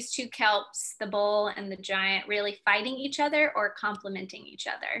 are these two kelps, the bull and the giant, really fighting each other or complementing each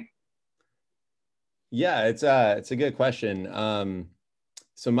other? Yeah, it's a good question.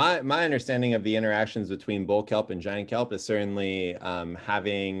 So my understanding of the interactions between bull kelp and giant kelp is certainly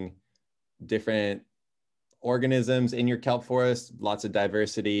having different organisms in your kelp forest, lots of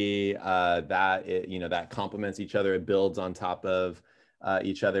diversity that complements each other. It builds on top of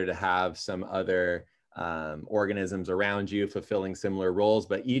each other to have some other organisms around you fulfilling similar roles.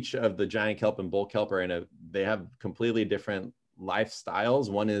 But each of the giant kelp and bull kelp they have completely different lifestyles.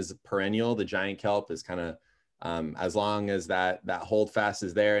 One is perennial. The giant kelp is kind of as long as that holdfast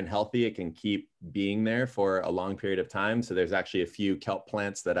is there and healthy, it can keep being there for a long period of time. So there's actually a few kelp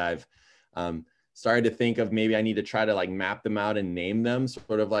plants that I've started to think of. Maybe I need to try to like map them out and name them,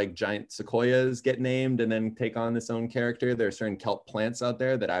 sort of like giant sequoias get named and then take on its own character. There are certain kelp plants out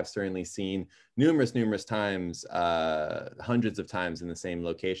there that I've certainly seen numerous times, hundreds of times in the same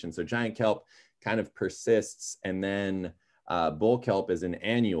location. So giant kelp kind of persists, and then bull kelp is an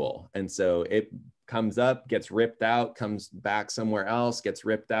annual. And so it comes up, gets ripped out, comes back somewhere else, gets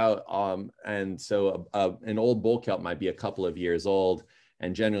ripped out. And so an old bull kelp might be a couple of years old.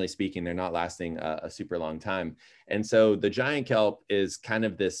 And generally speaking, they're not lasting a super long time. And so the giant kelp is kind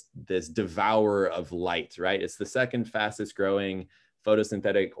of this devourer of light, right? It's the second fastest growing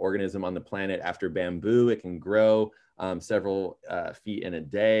photosynthetic organism on the planet after bamboo. It can grow several feet in a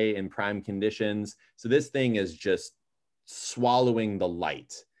day in prime conditions. So this thing is just swallowing the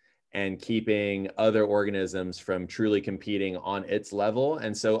light and keeping other organisms from truly competing on its level.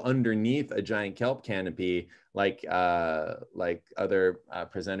 And so underneath a giant kelp canopy, like other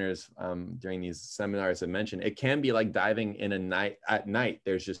presenters during these seminars have mentioned, it can be like diving in at night.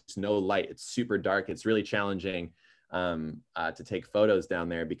 There's just no light. It's super dark. It's really challenging to take photos down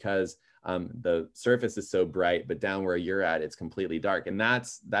there because the surface is so bright, but down where you're at, it's completely dark. And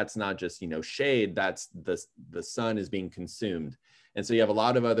that's not just, shade, that's the sun is being consumed. And so you have a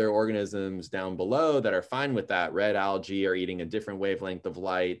lot of other organisms down below that are fine with that. Red algae are eating a different wavelength of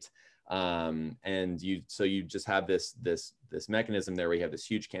light. And you just have this mechanism there where you have this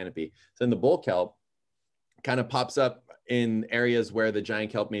huge canopy. So then the bull kelp kind of pops up in areas where the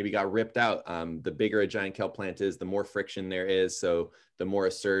giant kelp maybe got ripped out. The bigger a giant kelp plant is, the more friction there is. So the more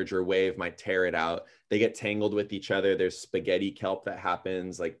a surge or wave might tear it out. They get tangled with each other. There's spaghetti kelp that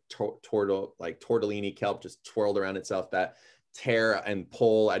happens, like tortellini kelp just twirled around itself, that tear and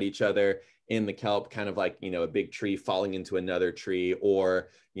pull at each other in the kelp, kind of like, a big tree falling into another tree, or,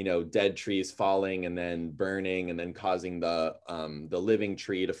 dead trees falling and then burning and then causing the living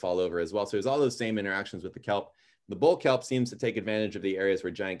tree to fall over as well. So there's all those same interactions with the kelp. The bull kelp seems to take advantage of the areas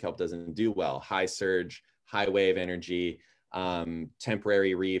where giant kelp doesn't do well: high surge, high wave energy,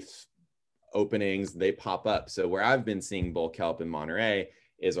 temporary reef openings, they pop up. So where I've been seeing bull kelp in Monterey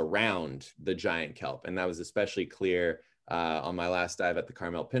is around the giant kelp. And that was especially clear on my last dive at the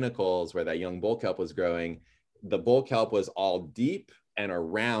Carmel Pinnacles, where that young bull kelp was growing. The bull kelp was all deep and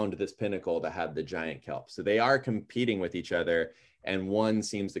around this pinnacle that had the giant kelp. So they are competing with each other, and one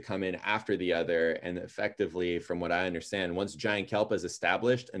seems to come in after the other. And effectively, from what I understand, once giant kelp is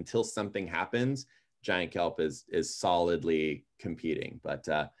established, until something happens, giant kelp is solidly competing. But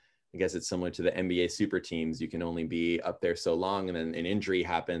I guess it's similar to the NBA super teams. You can only be up there so long, and then an injury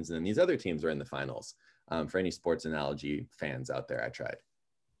happens, and then these other teams are in the finals. For any sports analogy fans out there, I tried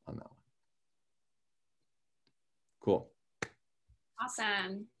on that one. Cool.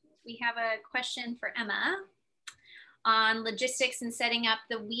 Awesome. We have a question for Emma on logistics and setting up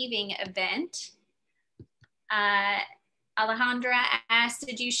the weaving event. Alejandra asked,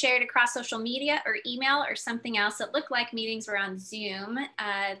 did you share it across social media or email or something else? It looked like meetings were on Zoom.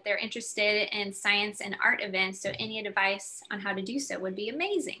 They're interested in science and art events, so any advice on how to do so would be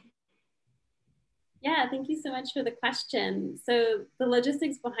amazing. Yeah, thank you so much for the question. So the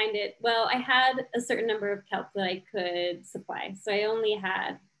logistics behind it, well, I had a certain number of kelp that I could supply. So I only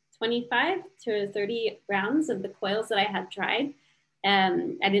had 25 to 30 rounds of the coils that I had tried.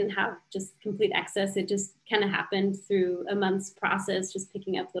 I didn't have just complete access. It just kind of happened through a month's process, just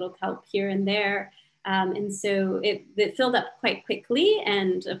picking up little kelp here and there. And so it filled up quite quickly.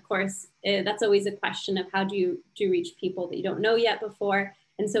 And of course, that's always a question of how do you reach people that you don't know yet before.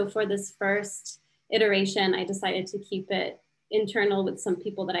 And so for this first iteration, I decided to keep it internal with some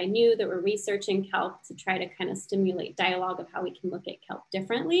people that I knew that were researching kelp to try to kind of stimulate dialogue of how we can look at kelp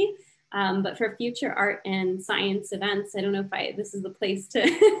differently. But for future art and science events, I don't know if this is the place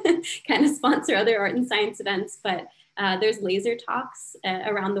to kind of sponsor other art and science events, but there's laser talks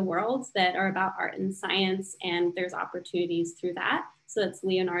around the world that are about art and science, and there's opportunities through that. So it's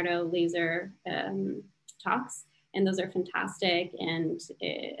Leonardo laser talks, and those are fantastic and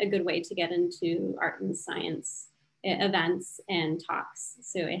a good way to get into art and science events and talks.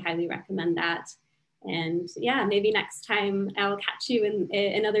 So I highly recommend that. And yeah, maybe next time I'll catch you in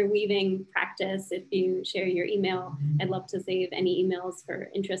another weaving practice. If you share your email, I'd love to save any emails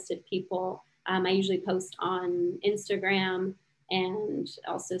for interested people. I usually post on Instagram and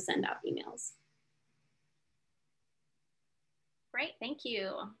also send out emails. Great, thank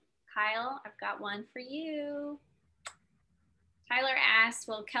you. Kyle, I've got one for you. Tyler asks,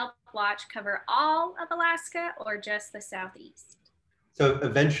 will Kelpwatch cover all of Alaska or just the Southeast? So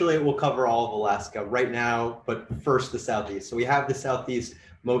eventually it will cover all of Alaska right now, but first the Southeast. So we have the Southeast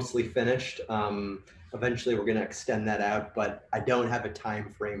mostly finished. Eventually we're going to extend that out, but I don't have a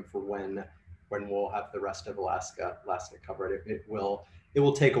time frame for when we'll have the rest of Alaska covered. It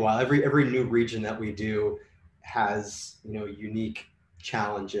will take a while. Every new region that we do has, unique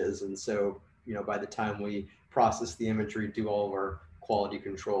challenges. And so, by the time we process the imagery, do all of our quality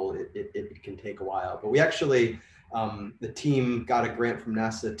control, it can take a while. But we actually, the team got a grant from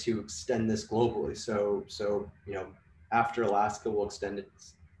NASA to extend this globally. So after Alaska, we'll extend it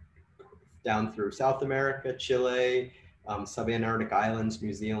down through South America, Chile, subantarctic islands,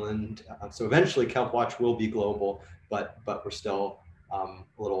 New Zealand. So eventually Kelpwatch will be global, but we're still a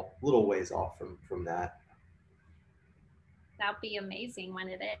little ways off from that. That'll be amazing when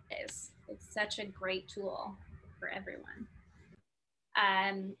it is. It's such a great tool for everyone.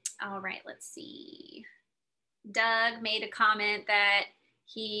 All right, let's see. Doug made a comment that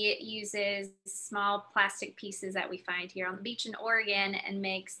he uses small plastic pieces that we find here on the beach in Oregon and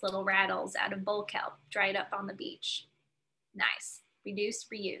makes little rattles out of bull kelp dried up on the beach. Nice. Reduce,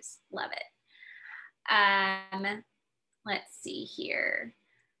 reuse. Love it. Let's see here.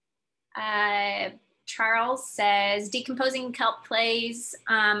 Charles says decomposing kelp plays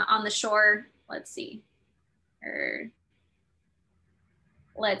on the shore. Let's see.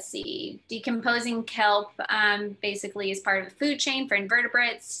 Decomposing kelp basically is part of the food chain for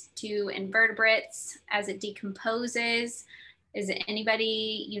invertebrates to invertebrates as it decomposes. Is it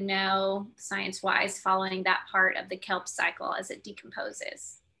anybody science-wise following that part of the kelp cycle as it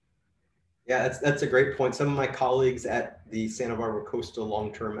decomposes? Yeah, that's a great point. Some of my colleagues at the Santa Barbara Coastal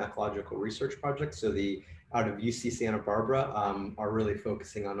Long-Term Ecological Research Project, so out of UC Santa Barbara, are really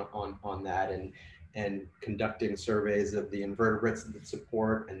focusing on that and conducting surveys of the invertebrates that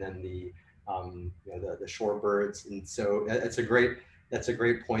support, and then the shorebirds. And so that's a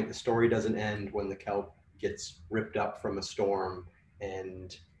great point. The story doesn't end when the kelp gets ripped up from a storm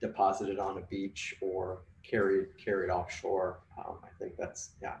and deposited on a beach or carried offshore. I think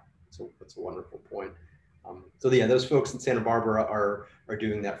that's a wonderful point. So yeah, those folks in Santa Barbara are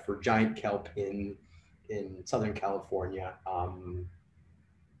doing that for giant kelp in Southern California.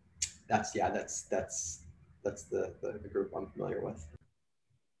 That's the group I'm familiar with.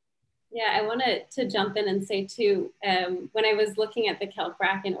 Yeah, I wanted to jump in and say too, when I was looking at the kelp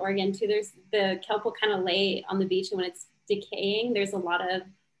rack in Oregon too, the kelp will kind of lay on the beach, and when it's decaying, there's a lot of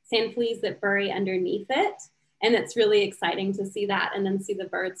sand fleas that bury underneath it. And it's really exciting to see that, and then see the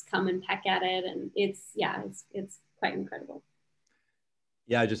birds come and peck at it. And it's quite incredible.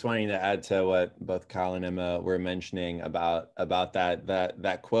 Yeah, just wanting to add to what both Kyle and Emma were mentioning about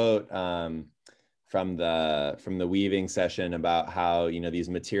that quote from the weaving session about how these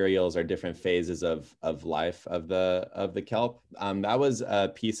materials are different phases of life of the kelp. That was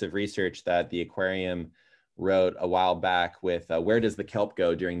a piece of research that the aquarium wrote a while back with where does the kelp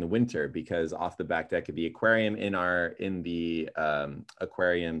go during the winter, because off the back deck of the aquarium in the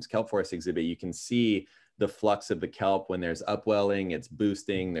aquarium's kelp forest exhibit, you can see the flux of the kelp. When there's upwelling, it's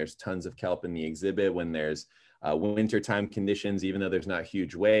boosting. There's tons of kelp in the exhibit. When there's wintertime conditions, even though there's not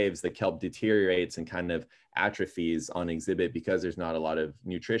huge waves, the kelp deteriorates and kind of atrophies on exhibit because there's not a lot of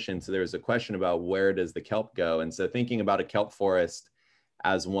nutrition. So there was a question about where does the kelp go? And so thinking about a kelp forest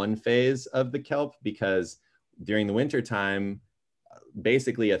as one phase of the kelp, because during the wintertime,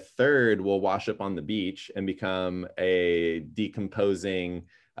 basically a third will wash up on the beach and become a decomposing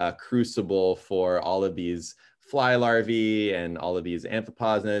crucible for all of these fly larvae and all of these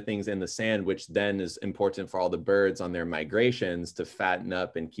amphipods and other things in the sand, which then is important for all the birds on their migrations to fatten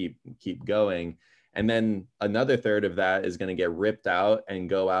up and keep going. And then another third of that is going to get ripped out and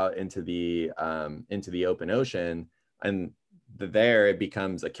go out into the open ocean. And there it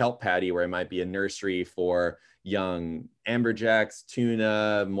becomes a kelp patty, where it might be a nursery for young amberjacks,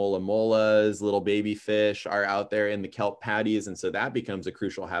 tuna, molas, little baby fish are out there in the kelp patties. And so that becomes a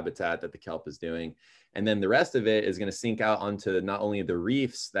crucial habitat that the kelp is doing. And then the rest of it is going to sink out onto not only the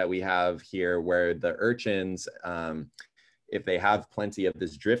reefs that we have here, where the urchins, if they have plenty of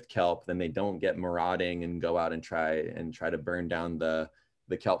this drift kelp, then they don't get marauding and go out and try to burn down the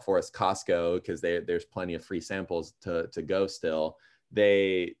kelp forest Costco, because there's plenty of free samples to go still.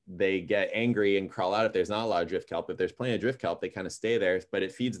 They get angry and crawl out if there's not a lot of drift kelp. If there's plenty of drift kelp, they kind of stay there, but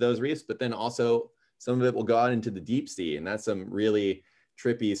it feeds those reefs. But then also some of it will go out into the deep sea, and that's some really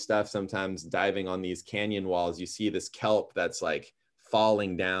trippy stuff. Sometimes diving on these canyon walls, you see this kelp that's like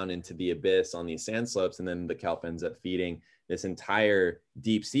falling down into the abyss on these sand slopes, and then the kelp ends up feeding this entire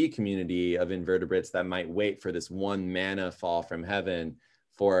deep sea community of invertebrates that might wait for this one manna fall from heaven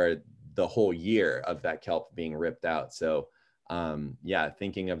for the whole year of that kelp being ripped out. So yeah,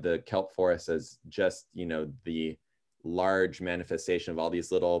 thinking of the kelp forest as just, the large manifestation of all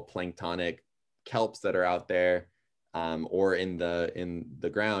these little planktonic kelps that are out there, or in the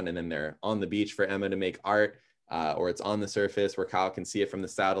ground, and then they're on the beach for Emma to make art, or it's on the surface where Kyle can see it from the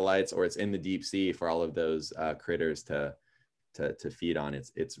satellites, or it's in the deep sea for all of those critters to feed on.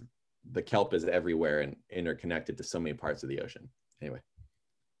 It's the kelp is everywhere and interconnected to so many parts of the ocean. Anyway,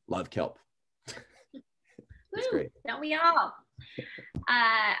 love kelp. It's great. Don't we all?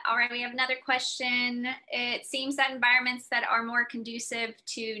 All right, we have another question. It seems that environments that are more conducive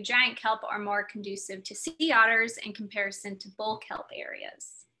to giant kelp are more conducive to sea otters in comparison to bull kelp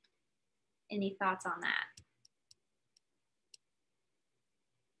areas. Any thoughts on that?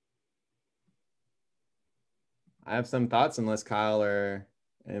 I have some thoughts, unless Kyle or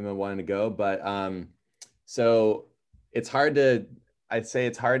Emma wanted to go, but so I'd say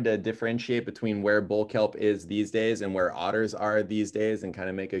it's hard to differentiate between where bull kelp is these days and where otters are these days, and kind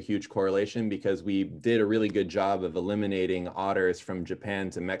of make a huge correlation, because we did a really good job of eliminating otters from Japan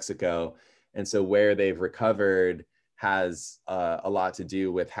to Mexico. And so where they've recovered has a lot to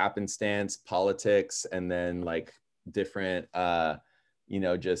do with happenstance, politics, and then like different,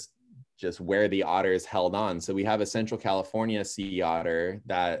 just where the otters held on. So we have a Central California sea otter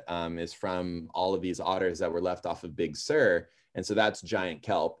that is from all of these otters that were left off of Big Sur. And so that's giant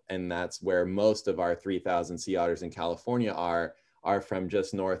kelp. And that's where most of our 3,000 sea otters in California are from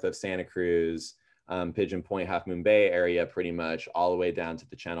just north of Santa Cruz, Pigeon Point, Half Moon Bay area, pretty much all the way down to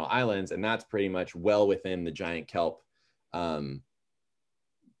the Channel Islands. And that's pretty much well within the giant kelp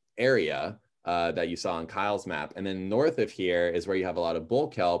area that you saw on Kyle's map. And then north of here is where you have a lot of bull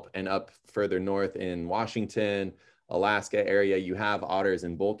kelp, and up further north in Washington, Alaska area, you have otters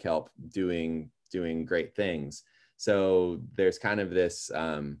and bull kelp doing great things. So there's kind of this,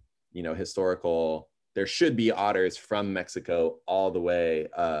 historical, there should be otters from Mexico all the way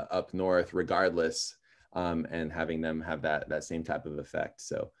up north regardless, and having them have that same type of effect.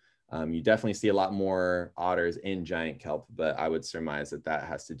 So you definitely see a lot more otters in giant kelp, but I would surmise that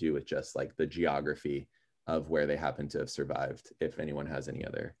has to do with just like the geography of where they happen to have survived, if anyone has any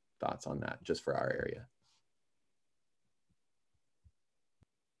other thoughts on that, just for our area.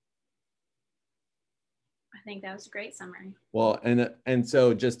 I think that was a great summary. Well, and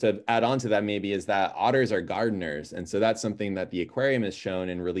so just to add on to that maybe is that otters are gardeners. And so that's something that the aquarium has shown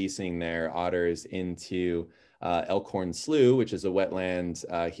in releasing their otters into Elkhorn Slough, which is a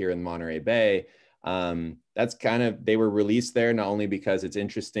wetland here in Monterey Bay. That's they were released there not only because it's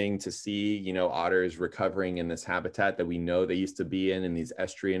interesting to see, otters recovering in this habitat that we know they used to be in these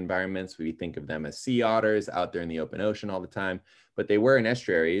estuary environments. We think of them as sea otters out there in the open ocean all the time, but they were in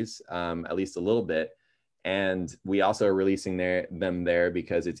estuaries, at least a little bit. And we also are releasing them there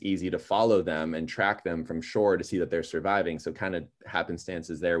because it's easy to follow them and track them from shore to see that they're surviving. So kind of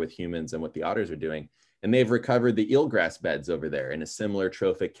happenstances there with humans and what the otters are doing. And they've recovered the eelgrass beds over there in a similar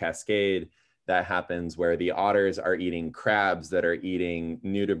trophic cascade that happens where the otters are eating crabs that are eating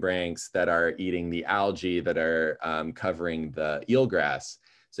nudibranchs that are eating the algae that are covering the eelgrass.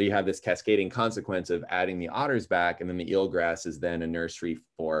 So you have this cascading consequence of adding the otters back, and then the eelgrass is then a nursery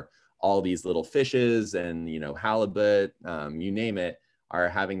for all these little fishes and, halibut, you name it, are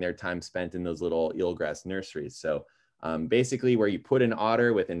having their time spent in those little eelgrass nurseries. So Basically, where you put an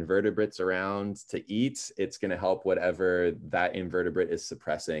otter with invertebrates around to eat, it's going to help whatever that invertebrate is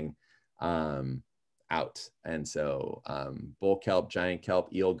suppressing out. And so bull kelp, giant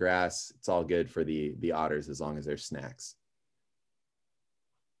kelp, eelgrass, it's all good for the otters as long as they're snacks.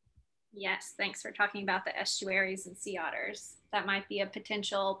 Yes, thanks for talking about the estuaries and sea otters. That might be a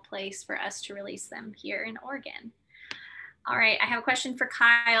potential place for us to release them here in Oregon. All right, I have a question for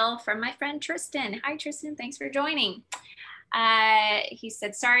Kyle from my friend Tristan. Hi, Tristan, thanks for joining. He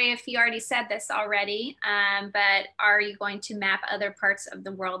said, sorry if you already said this already, but are you going to map other parts of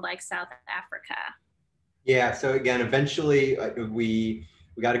the world like South Africa? Yeah, so again, eventually we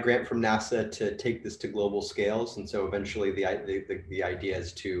got a grant from NASA to take this to global scales. And so eventually the idea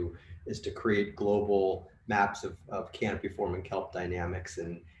is to create global maps of canopy forming kelp dynamics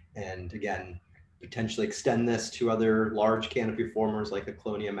and again, potentially extend this to other large canopy formers like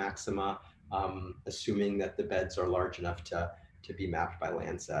Aclonia maxima, assuming that the beds are large enough to be mapped by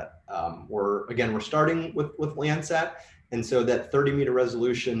Landsat. We're starting with Landsat, and so that 30-meter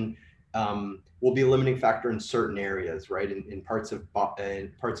resolution will be a limiting factor in certain areas, right? In parts of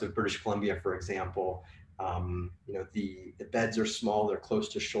British Columbia, for example, you know, the beds are small, they're close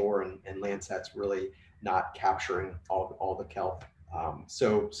to shore, and Landsat's really not capturing all the kelp.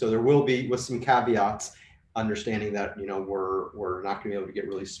 So there will be, with some caveats, understanding that, you know, we're not going to be able to get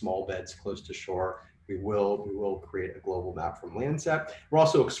really small beds close to shore. We will create a global map from Landsat. We're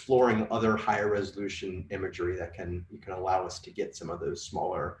also exploring other higher resolution imagery that can allow us to get some of those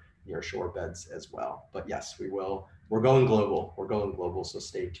smaller near shore beds as well. But yes, we will. We're going global. We're going global. So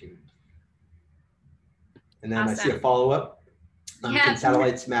stay tuned. And then awesome. I see a follow-up. Can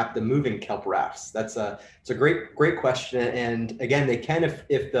satellites map the moving kelp rafts? It's a great question. And again, they can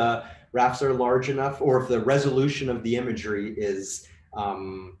if the rafts are large enough, or if the resolution of the imagery is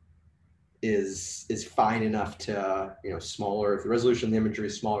fine enough to, you know, smaller. If the resolution of the imagery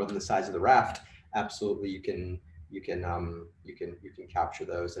is smaller than the size of the raft, absolutely you can capture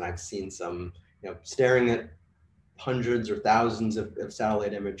those. And I've seen some, you know, staring at hundreds or thousands of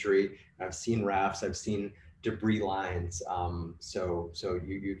satellite imagery. I've seen rafts. I've seen debris lines. So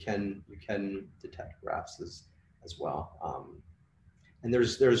you can detect rafts as well. And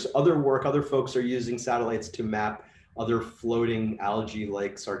there's other work. Other folks are using satellites to map other floating algae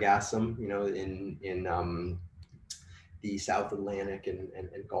like sargassum, you know, in the South Atlantic and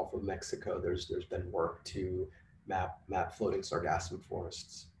Gulf of Mexico. There's been work to map floating sargassum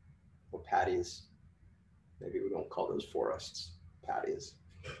forests, or patties. Maybe we don't call those forests, patties.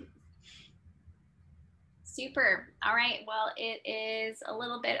 Super. All right. Well, it is a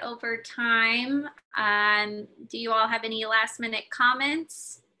little bit over time. Do you all have any last minute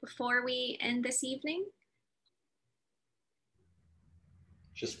comments before we end this evening?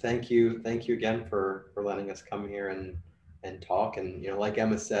 Just thank you again for letting us come here and talk. And, you know, like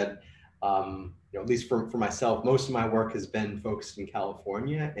Emma said, you know, at least for myself, most of my work has been focused in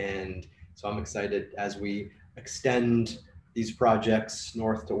California, and so I'm excited as we extend these projects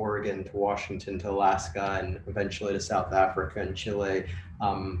north to Oregon, to Washington, to Alaska, and eventually to South Africa and Chile.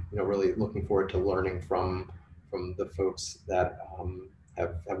 You know, really looking forward to learning from the folks that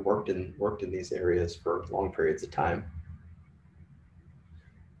have worked in these areas for long periods of time.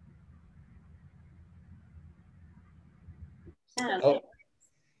 Oh.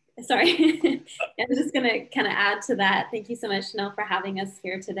 Sorry, I was just going to kind of add to that. Thank you so much, Chanel, for having us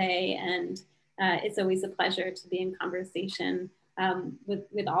here today. And it's always a pleasure to be in conversation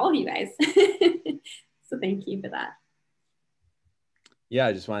with all of you guys. So thank you for that. Yeah,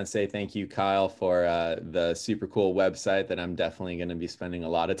 I just want to say thank you, Kyle, for the super cool website that I'm definitely going to be spending a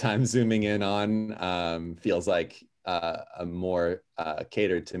lot of time zooming in on. Feels like a more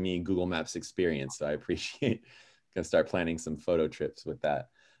catered to me Google Maps experience. So I appreciate, going to start planning some photo trips with that.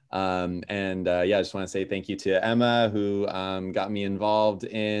 Yeah, I just want to say thank you to Emma, who got me involved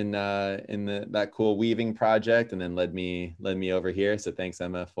in that cool weaving project, and then led me over here. So thanks,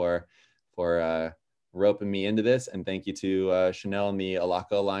 Emma, for roping me into this, and thank you to Chanel and the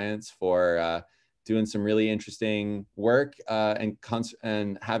Elakha Alliance for doing some really interesting work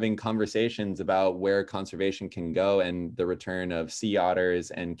and having conversations about where conservation can go and the return of sea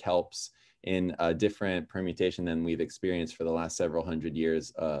otters and kelps in a different permutation than we've experienced for the last several hundred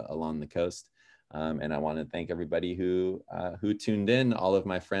years along the coast. And I want to thank everybody who tuned in, all of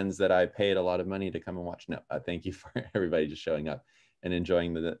my friends that I paid a lot of money to come and watch. No, thank you for everybody just showing up and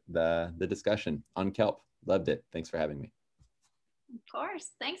enjoying the discussion on kelp. Loved it. Thanks for having me. Of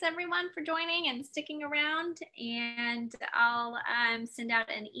course. Thanks everyone for joining and sticking around. And I'll send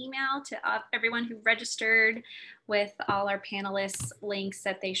out an email to everyone who registered with all our panelists' links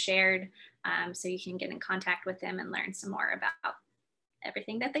that they shared, so you can get in contact with them and learn some more about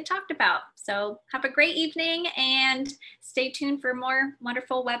everything that they talked about. So have a great evening and stay tuned for more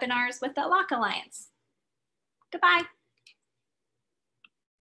wonderful webinars with the Elakha Alliance. Goodbye.